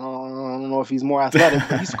 I don't know if he's more athletic,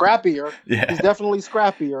 but he's scrappier. Yeah. He's definitely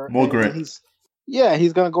scrappier. More grit. And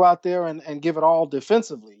he's going to go out there and give it all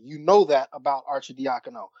defensively. You know that about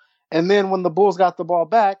Arcidiacono. And then when the Bulls got the ball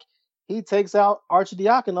back, he takes out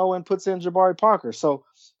Arcidiacono and puts in Jabari Parker. So,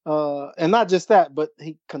 and not just that, but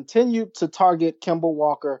he continued to target Kemba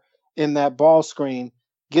Walker in that ball screen,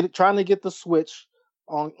 trying to get the switch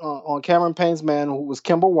on Cameron Payne's man, who was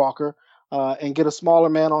Kemba Walker, and get a smaller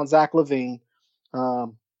man on Zach LaVine.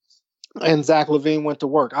 And Zach LaVine went to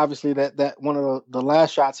work. Obviously, that one of the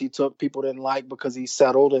last shots he took, people didn't like because he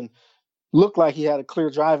settled and looked like he had a clear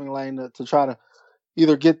driving lane to try to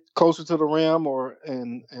either get closer to the rim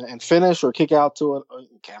and finish or kick out to it.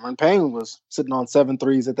 Cameron Payne was sitting on 7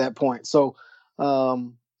 threes at that point. So,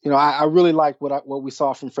 I really liked what we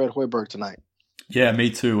saw from Fred Hoiberg tonight. Yeah, me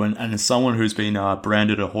too. And as someone who's been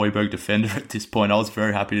branded a Hoiberg defender at this point, I was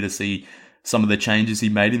very happy to see some of the changes he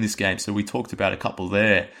made in this game. So we talked about a couple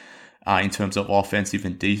there in terms of offensive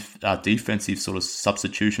and defensive sort of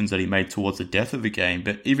substitutions that he made towards the death of the game.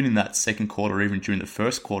 But even in that second quarter, even during the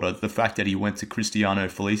first quarter, the fact that he went to Cristiano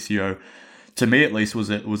Felicio, to me at least, was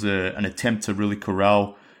an attempt to really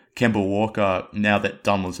corral Kemba Walker now that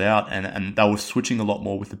Dunn was out, and they were switching a lot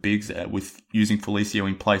more with the bigs, with using Felicio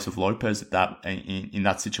in place of Lopez in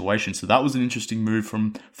that situation. So that was an interesting move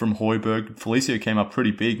from Hoiberg. Felicio came up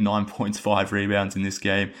pretty big, 9 points, 5 rebounds in this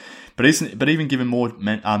game, but even given more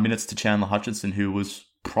minutes to Chandler Hutchinson, who was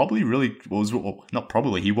he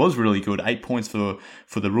was really good. 8 points for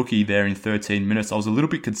the rookie there in 13 minutes. I was a little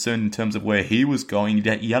bit concerned in terms of where he was going.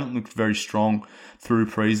 He hadn't looked very strong through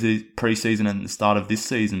preseason and the start of this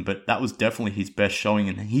season, but that was definitely his best showing,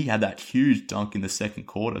 and he had that huge dunk in the second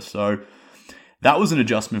quarter. So that was an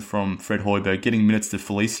adjustment from Fred Hoiberg, getting minutes to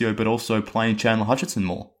Felicio, but also playing Chandler Hutchinson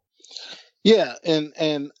more. Yeah, and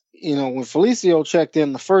when Felicio checked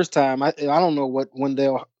in the first time, I don't know what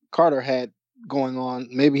Wendell Carter had going on.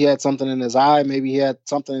 Maybe he had something in his eye, maybe he had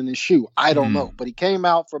something in his shoe. I don't know. But he came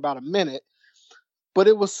out for about a minute. But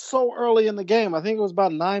it was so early in the game. I think it was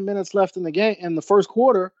about 9 minutes left in the game in the first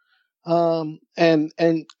quarter. And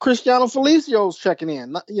Cristiano Felicio's checking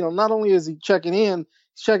in. Not only is he checking in,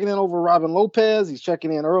 he's checking in over Robin Lopez. He's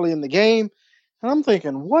checking in early in the game. And I'm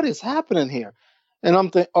thinking, what is happening here? And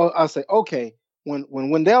I say, okay, when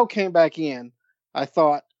Wendell came back in, I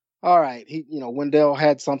thought, all right, Wendell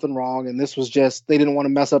had something wrong, and this was just, they didn't want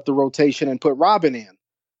to mess up the rotation and put Robin in.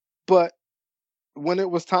 But when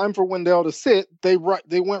it was time for Wendell to sit, they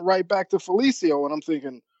went right back to Felicio, and I'm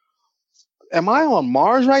thinking, am I on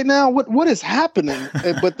Mars right now? What is happening?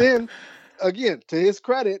 But then, again, to his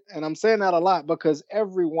credit, and I'm saying that a lot because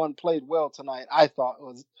everyone played well tonight, I thought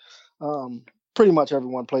was pretty much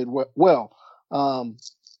everyone played well.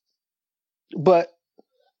 But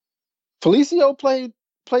Felicio played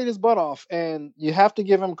his butt off, and you have to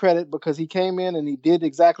give him credit because he came in and he did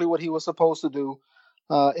exactly what he was supposed to do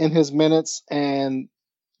in his minutes. And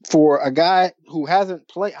for a guy who hasn't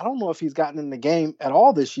played, I don't know if he's gotten in the game at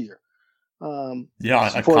all this year. I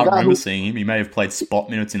can't remember seeing him. He may have played spot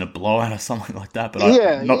minutes in a blowout or something like that, but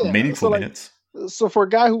not meaningful minutes. So for a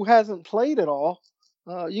guy who hasn't played at all,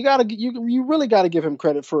 you really got to give him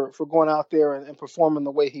credit for going out there and performing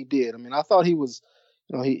the way he did. I mean, I thought he was.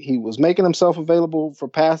 He was making himself available for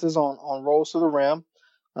passes on rolls to the rim.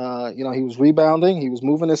 He was rebounding. He was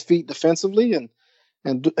moving his feet defensively and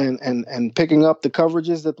picking up the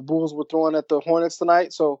coverages that the Bulls were throwing at the Hornets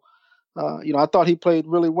tonight. So, I thought he played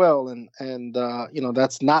really well, and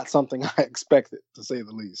that's not something I expected, to say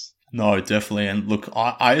the least. No, definitely. And look,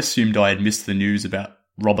 I assumed I had missed the news about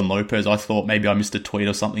Robin Lopez. I thought maybe I missed a tweet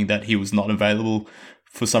or something that he was not available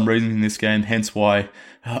for some reason in this game, hence why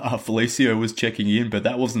Felicio was checking in, but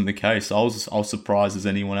that wasn't the case. I was surprised as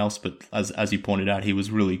anyone else, but as you pointed out, he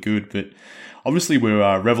was really good. But obviously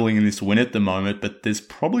we're reveling in this win at the moment, but there's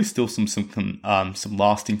probably still some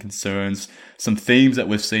lasting concerns, some themes that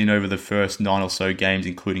we've seen over the first 9 or so games,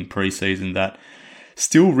 including preseason, that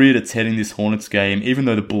still reared its head in this Hornets game. Even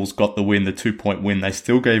though the Bulls got the win, the 2-point win, they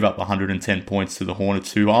still gave up 110 points to the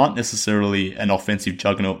Hornets, who aren't necessarily an offensive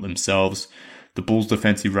juggernaut themselves. The Bulls'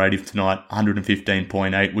 defensive rating tonight,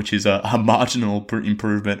 115.8, which is a marginal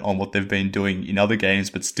improvement on what they've been doing in other games,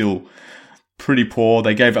 but still pretty poor.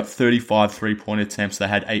 They gave up 35 three-point attempts. They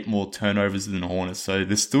had 8 more turnovers than the Hornets, so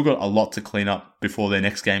they've still got a lot to clean up before their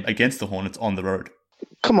next game against the Hornets on the road.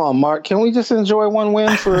 Come on, Mark. Can we just enjoy one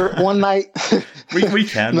win for one night? we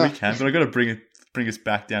can, but I've got to bring us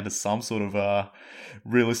back down to some sort of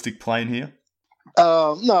realistic plane here.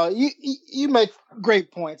 No, you make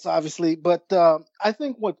great points, obviously, but I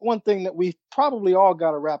think one thing that we probably all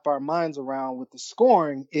got to wrap our minds around with the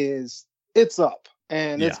scoring is it's up.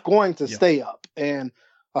 and it's Yeah. going to Yeah. stay up. And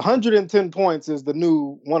 110 points is the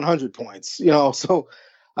new 100 points, So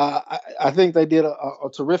I think they did a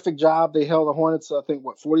terrific job. They held the Hornets, I think,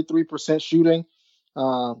 43% shooting.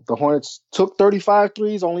 The Hornets took 35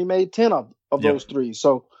 threes, only made 10 of Yeah. those threes.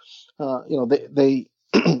 So, they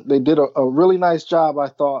they did a really nice job, I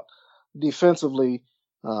thought, defensively.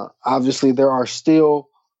 Obviously, there are still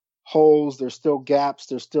holes, there's still gaps,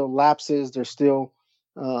 there's still lapses, there's still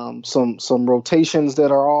some rotations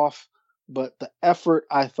that are off. But the effort,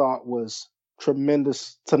 I thought, was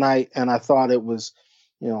tremendous tonight, and I thought it was,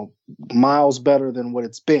 miles better than what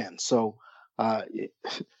it's been. So I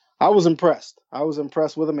was impressed. I was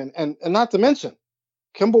impressed with him, and not to mention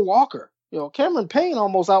Kemba Walker. Cameron Payne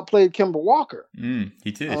almost outplayed Kemba Walker.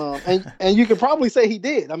 He did. And you could probably say he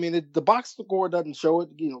did. I mean, the box score doesn't show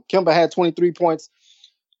it. Kemba had 23 points.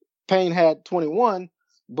 Payne had 21,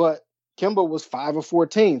 but Kemba was 5 of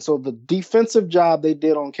 14. So the defensive job they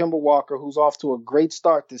did on Kemba Walker, who's off to a great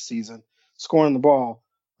start this season, scoring the ball,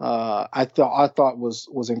 I thought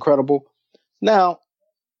was incredible. Now,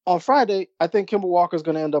 on Friday, I think Kemba Walker's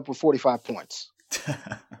going to end up with 45 points.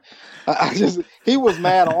 He was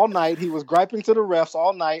mad all night. He was griping to the refs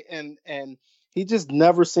all night, and he just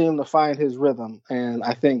never seemed to find his rhythm. And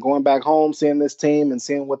I think going back home, seeing this team and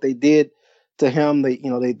seeing what they did to him,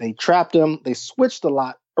 they trapped him. They switched a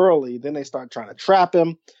lot early. Then they started trying to trap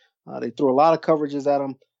him. They threw a lot of coverages at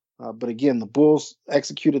him. But again, the Bulls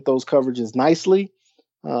executed those coverages nicely.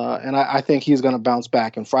 And I think he's going to bounce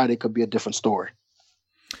back, and Friday could be a different story.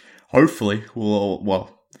 Hopefully,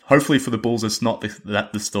 hopefully for the Bulls, it's not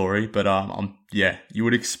the story. But you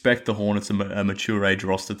would expect the Hornets, a mature age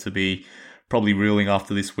roster, to be probably reeling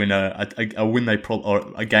after this win. A win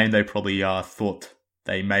a game they probably thought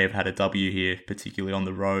they may have had a W here, particularly on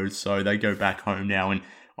the road. So they go back home now and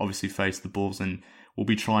obviously face the Bulls, and will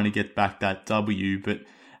be trying to get back that W. But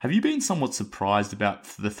have you been somewhat surprised about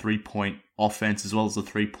the 3-point offense as well as the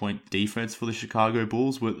 3-point defense for the Chicago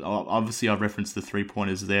Bulls? Obviously, I referenced the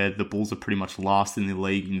 3-pointers there. The Bulls are pretty much last in the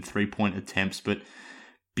league in 3-point attempts. But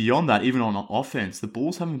beyond that, even on offense, the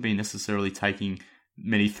Bulls haven't been necessarily taking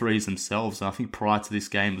many threes themselves. And I think prior to this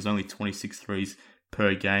game, it was only 26 threes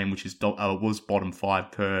per game, which was bottom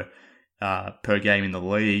 5 per game in the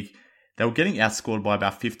league. They were getting outscored by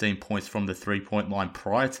about 15 points from the 3-point line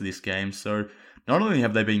prior to this game. So not only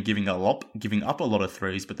have they been giving up a lot of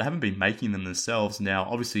threes, but they haven't been making them themselves. Now,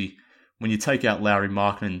 obviously, when you take out Lauri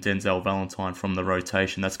Markkanen and Denzel Valentine from the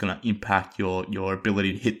rotation, that's going to impact your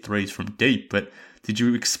ability to hit threes from deep. But did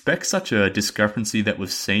you expect such a discrepancy that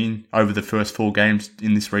we've seen over the first 4 games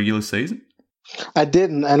in this regular season? I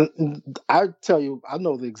didn't, and I tell you, I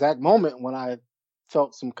know the exact moment when I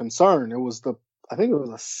felt some concern. I think it was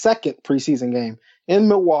a second preseason game in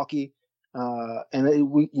Milwaukee. I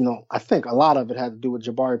think a lot of it had to do with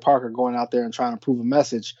Jabari Parker going out there and trying to prove a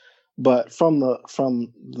message. But from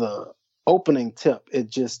the opening tip, it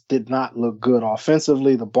just did not look good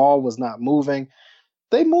offensively. The ball was not moving.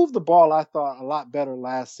 They moved the ball, I thought, a lot better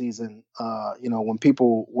last season. When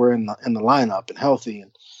people were in the lineup and healthy,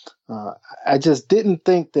 and I just didn't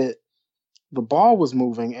think that the ball was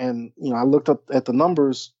moving. And I looked up at the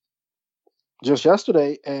numbers just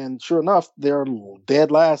yesterday, and sure enough, they're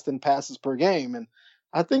dead last in passes per game. And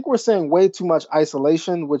I think we're seeing way too much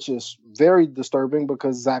isolation, which is very disturbing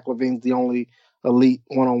because Zach LaVine's the only elite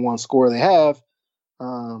one-on-one scorer they have.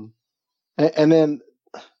 And then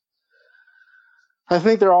I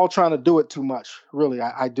think they're all trying to do it too much. Really,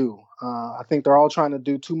 I do. I think they're all trying to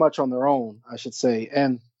do too much on their own, I should say.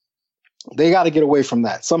 And they got to get away from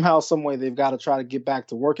that. Somehow, some way, they've got to try to get back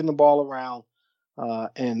to working the ball around,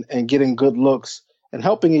 and getting good looks and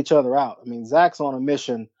helping each other out. I mean, Zach's on a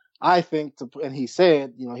mission, I think, and he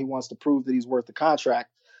said, he wants to prove that he's worth the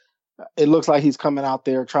contract. It looks like he's coming out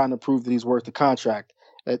there trying to prove that he's worth the contract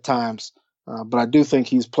at times. But I do think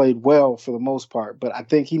he's played well for the most part. But I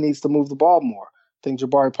think he needs to move the ball more. I think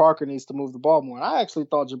Jabari Parker needs to move the ball more. And I actually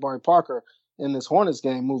thought Jabari Parker in this Hornets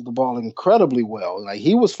game moved the ball incredibly well. Like,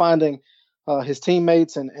 he was finding his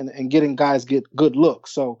teammates and getting guys get good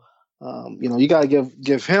looks. So, you got to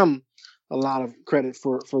give him a lot of credit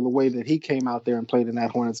for the way that he came out there and played in that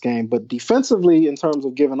Hornets game. But defensively, in terms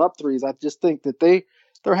of giving up threes, I just think that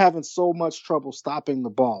they're having so much trouble stopping the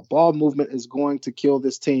ball. Ball movement is going to kill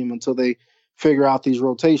this team until they figure out these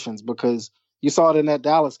rotations, because you saw it in that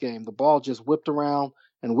Dallas game. The ball just whipped around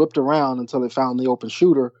until it found the open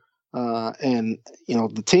shooter.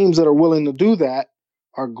 The teams that are willing to do that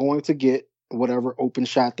are going to get whatever open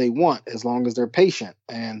shot they want, as long as they're patient.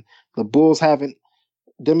 And the Bulls haven't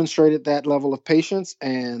demonstrated that level of patience.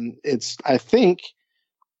 And it's, I think,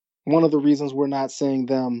 one of the reasons we're not seeing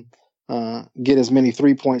them get as many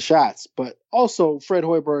 3-point shots. But also, Fred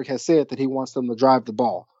Hoiberg has said that he wants them to drive the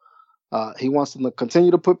ball. He wants them to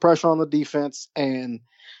continue to put pressure on the defense and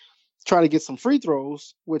try to get some free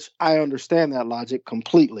throws, which I understand that logic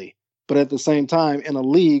completely. But at the same time, in a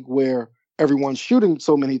league where everyone's shooting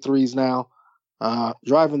so many threes now,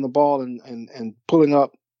 driving the ball and pulling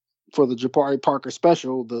up for the Jabari Parker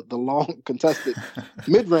special, the long contested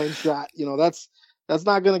mid-range shot, that's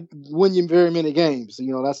not going to win you very many games.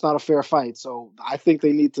 That's not a fair fight. So I think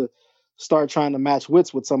they need to start trying to match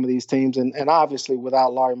wits with some of these teams. And obviously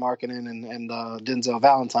without Lauri Markkanen and Denzel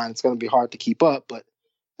Valentine, it's going to be hard to keep up. But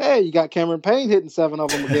hey, you got Cameron Payne hitting 7 of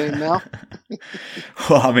them a game now.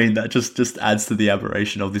 Well, I mean, that just adds to the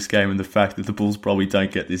aberration of this game and the fact that the Bulls probably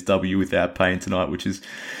don't get this W without Payne tonight, which is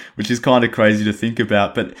kind of crazy to think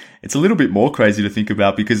about. But it's a little bit more crazy to think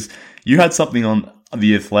about because you had something on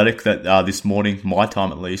The Athletic that this morning, my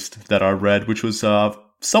time at least, that I read, which was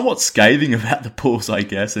somewhat scathing about the Bulls, I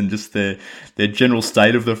guess, and just their general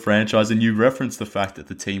state of the franchise. And you referenced the fact that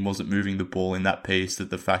the team wasn't moving the ball in that piece,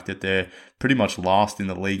 that the fact that they're pretty much last in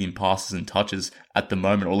the league in passes and touches at the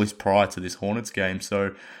moment, or at least prior to this Hornets game.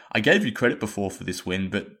 So I gave you credit before for this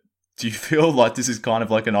win, but do you feel like this is kind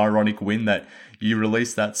of like an ironic win that you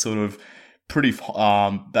released that sort of pretty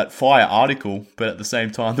that fire article, but at the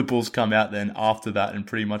same time the Bulls come out then after that and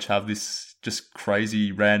pretty much have this just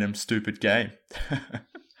crazy, random, stupid game?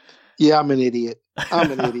 Yeah, I'm an idiot.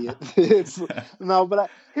 Here's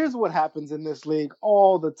what happens in this league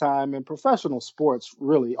all the time, in professional sports,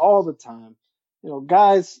 really all the time.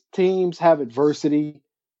 Guys, teams have adversity.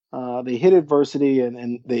 They hit adversity,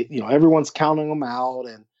 and they, everyone's counting them out,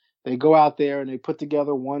 and they go out there and they put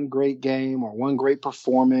together one great game or one great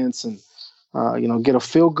performance, and get a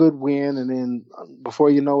feel-good win, and then before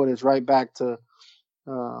you know it, it's right back to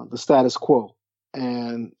the status quo.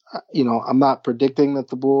 And, I'm not predicting that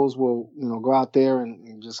the Bulls will, go out there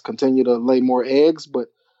and just continue to lay more eggs, but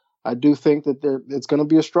I do think that it's going to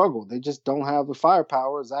be a struggle. They just don't have the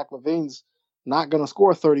firepower. Zach LaVine's not going to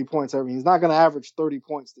score 30 points he's not going to average 30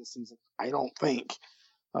 points this season, I don't think.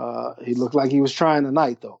 He looked like he was trying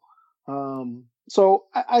tonight, though. So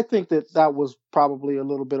I think that was probably a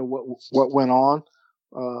little bit of what went on.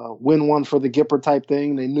 Win one for the Gipper type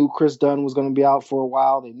thing. They knew Chris Dunn was going to be out for a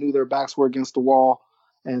while. They knew their backs were against the wall.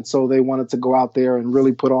 And so they wanted to go out there and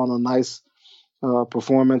really put on a nice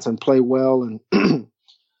performance and play well. And,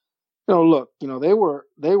 look, they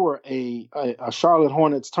were a Charlotte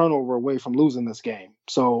Hornets turnover away from losing this game.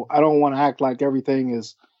 So I don't want to act like everything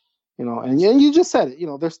is, and you just said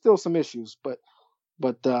it, there's still some issues, but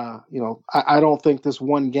I don't think this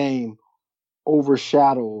one game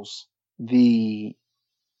overshadows the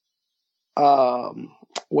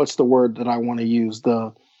what's the word that I want to use,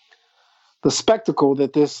 the spectacle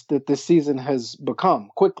that this season has become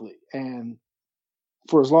quickly. And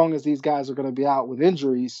for as long as these guys are going to be out with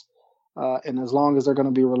injuries, and as long as they're going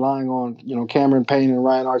to be relying on Cameron Payne and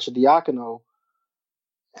Ryan Arcidiacono,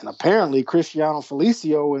 and apparently Cristiano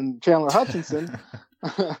Felicio and Chandler Hutchinson,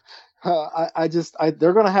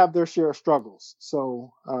 they're going to have their share of struggles.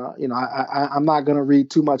 So, I'm not going to read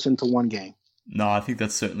too much into one game. No, I think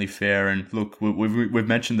that's certainly fair. And look, we've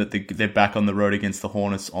mentioned that they're back on the road against the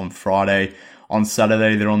Hornets on Friday. On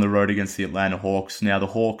Saturday, they're on the road against the Atlanta Hawks. Now, the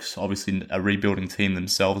Hawks, obviously a rebuilding team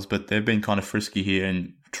themselves, but they've been kind of frisky here,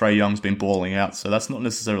 and Trae Young's been balling out. So that's not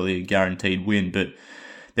necessarily a guaranteed win, but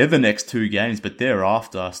they're the next 2 games. But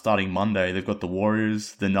thereafter, starting Monday, they've got the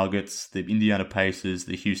Warriors, the Nuggets, the Indiana Pacers,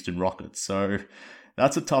 the Houston Rockets. So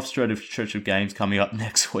that's a tough stretch of games coming up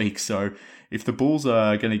next week. So if the Bulls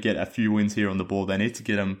are going to get a few wins here on the board, they need to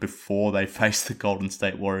get them before they face the Golden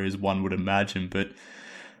State Warriors, one would imagine. But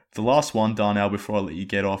the last one, Darnell, before I let you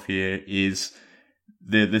get off here, is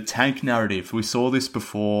the tank narrative. We saw this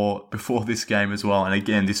before this game as well. And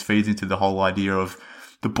again, this feeds into the whole idea of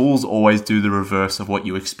the Bulls always do the reverse of what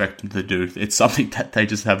you expect them to do. It's something that they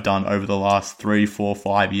just have done over the last 3, 4,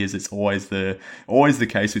 5 years. It's always the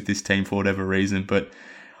case with this team for whatever reason. But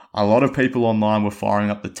a lot of people online were firing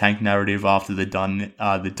up the tank narrative after the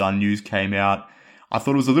Dunn news came out. I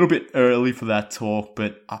thought it was a little bit early for that talk,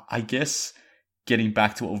 but I guess getting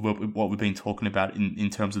back to what we've been talking about in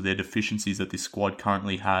terms of their deficiencies that this squad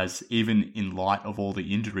currently has, even in light of all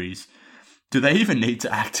the injuries, do they even need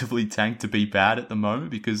to actively tank to be bad at the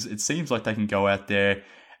moment? Because it seems like they can go out there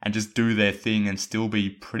and just do their thing and still be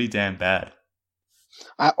pretty damn bad.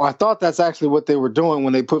 I thought that's actually what they were doing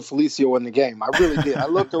when they put Felicio in the game. I really did. I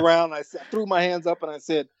looked around, I threw my hands up, and I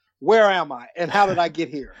said, where am I? And how did I get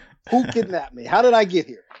here? Who kidnapped me? How did I get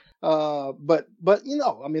here? But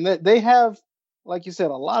they have, like you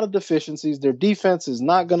said, a lot of deficiencies. Their defense is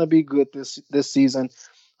not going to be good this season.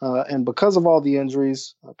 And because of all the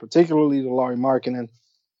injuries, particularly to Lauri Markkanen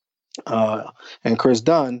and Chris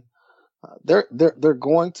Dunn, they're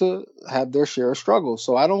going to have their share of struggles.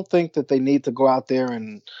 So I don't think that they need to go out there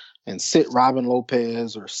and sit Robin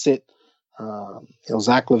Lopez or sit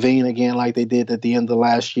Zach LaVine again like they did at the end of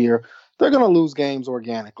last year. They're going to lose games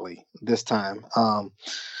organically this time.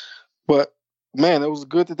 But man, it was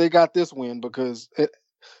good that they got this win because,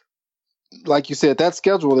 like you said, that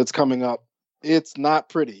schedule that's coming up, it's not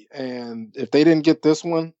pretty. And if they didn't get this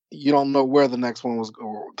one, you don't know where the next one was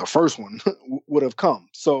or the first one would have come.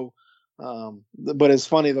 So, but it's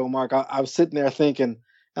funny though, Mark, I was sitting there thinking,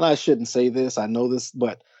 and I shouldn't say this, I know this,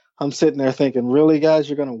 but I'm sitting there thinking, really, guys,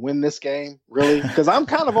 you're going to win this game? Really? Because I'm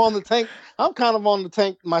kind of on the tank. I'm kind of on the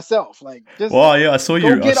tank myself. Like, just I saw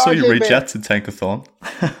you reach Barrett out to Tankathon.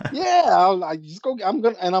 Yeah, I just go.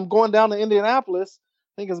 I'm going down to Indianapolis.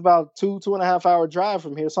 I think it's about 2.5 hour drive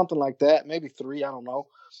from here, something like that, maybe 3. I don't know.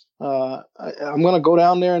 I'm going to go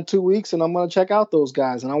down there in 2 weeks, and I'm going to check out those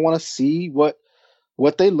guys, and I want to see what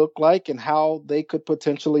they look like and how they could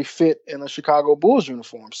potentially fit in a Chicago Bulls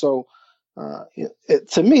uniform. So,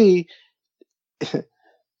 to me,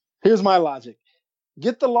 here's my logic.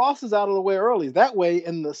 Get the losses out of the way early. That way,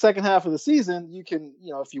 in the second half of the season, you can,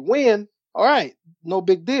 if you win, all right, no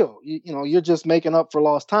big deal. You're just making up for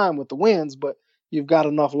lost time with the wins, but you've got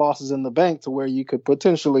enough losses in the bank to where you could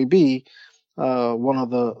potentially be I don't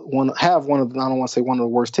want to say one of the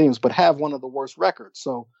worst teams, but have one of the worst records.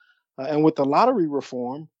 So, and with the lottery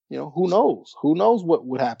reform, who knows? Who knows what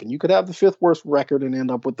would happen? You could have the 5th worst record and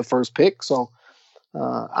end up with the first pick. So,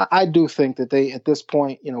 I do think that they, at this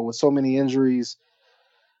point, with so many injuries,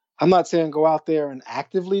 I'm not saying go out there and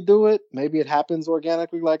actively do it. Maybe it happens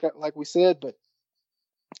organically, like we said. But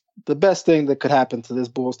the best thing that could happen to this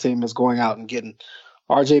Bulls team is going out and getting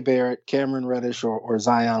R.J. Barrett, Cameron Reddish, or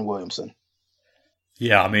Zion Williamson.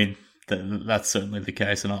 Yeah, I mean, that's certainly the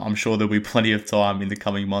case, and I'm sure there'll be plenty of time in the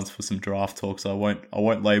coming months for some draft talks. I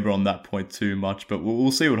won't labor on that point too much, but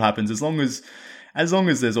we'll see what happens. As long as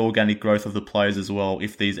there's organic growth of the players as well,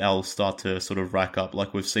 if these L's start to sort of rack up,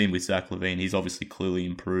 like we've seen with Zach LaVine, he's obviously clearly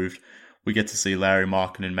improved. We get to see Lauri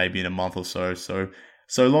Markkanen maybe in a month or so. So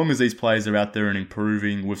long as these players are out there and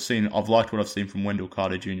improving, I've liked what I've seen from Wendell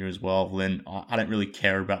Carter Jr. as well. Then I don't really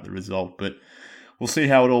care about the result, but we'll see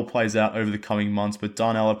how it all plays out over the coming months. But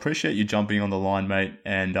Darnell, I appreciate you jumping on the line, mate,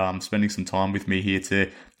 and spending some time with me here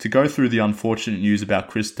to go through the unfortunate news about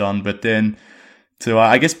Chris Dunn, but then to,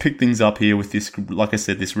 I guess, pick things up here with this, like I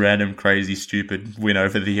said, this random, crazy, stupid win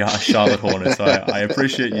over the Charlotte Hornets. I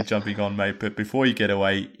appreciate you jumping on, mate. But before you get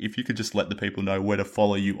away, if you could just let the people know where to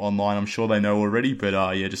follow you online. I'm sure they know already,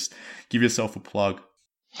 but just give yourself a plug.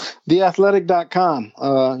 TheAthletic.com.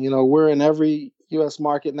 We're in every U.S.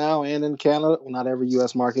 market now and in Canada. Well, not every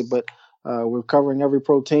U.S. market, but we're covering every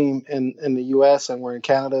pro team in the U.S. and we're in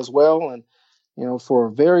Canada as well. And, for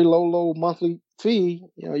a very low monthly fee,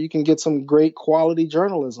 you can get some great quality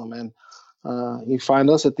journalism. And you find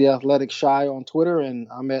us at The Athletic Shy on Twitter, and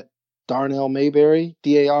I'm at Darnell Mayberry,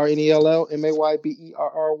 DarnellMayberry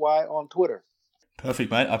on Twitter. Perfect,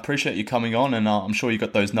 mate. I appreciate you coming on, and I'm sure you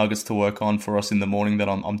got those nuggets to work on for us in the morning that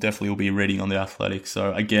I'm definitely will be reading on The Athletic.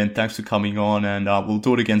 So again, thanks for coming on, and we'll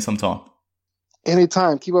do it again sometime.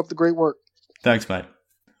 Anytime. Keep up the great work. Thanks, mate.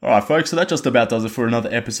 All right, folks, so that just about does it for another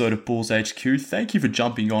episode of Bulls HQ. Thank you for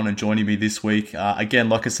jumping on and joining me this week. Again,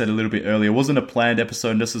 like I said a little bit earlier, it wasn't a planned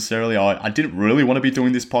episode necessarily. I didn't really want to be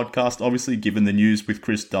doing this podcast, obviously, given the news with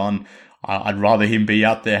Chris Dunn. I'd rather him be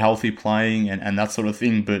out there healthy playing and that sort of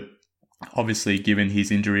thing, but obviously, given his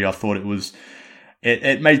injury, I thought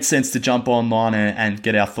it made sense to jump online and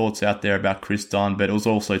get our thoughts out there about Chris Dunn, but it was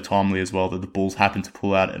also timely as well that the Bulls happened to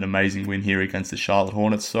pull out an amazing win here against the Charlotte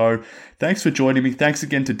Hornets. So thanks for joining me. Thanks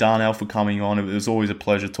again to Darnell for coming on. It was always a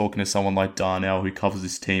pleasure talking to someone like Darnell who covers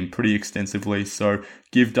this team pretty extensively. So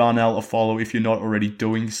give Darnell a follow if you're not already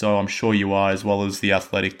doing so. I'm sure you are, as well as The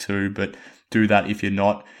Athletic too, but do that if you're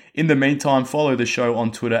not. In the meantime, follow the show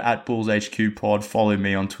on Twitter at BullsHQPod. Follow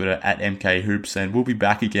me on Twitter at MKHoops. And we'll be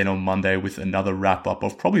back again on Monday with another wrap-up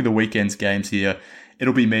of probably the weekend's games here.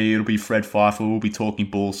 It'll be me. It'll be Fred Pfeiffer. We'll be talking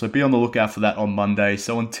Bulls. So be on the lookout for that on Monday.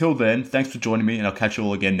 So until then, thanks for joining me, and I'll catch you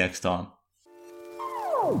all again next time.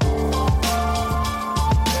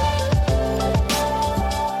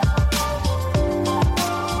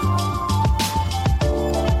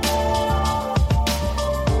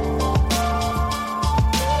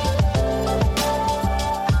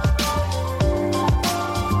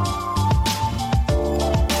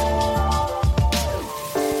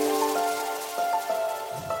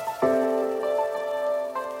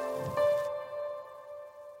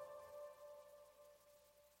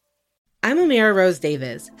 I'm Amira Rose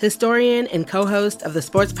Davis, historian and co-host of the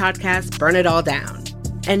sports podcast Burn It All Down.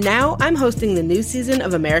 And now I'm hosting the new season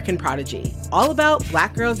of American Prodigy, all about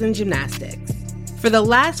Black girls in gymnastics. For the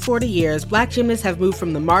last 40 years, Black gymnasts have moved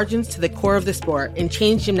from the margins to the core of the sport and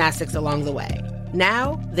changed gymnastics along the way.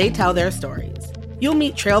 Now, they tell their stories. You'll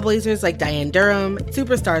meet trailblazers like Diane Durham,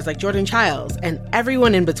 superstars like Jordan Childs, and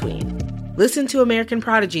everyone in between. Listen to American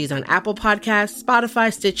Prodigies on Apple Podcasts,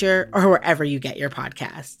 Spotify, Stitcher, or wherever you get your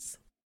podcasts.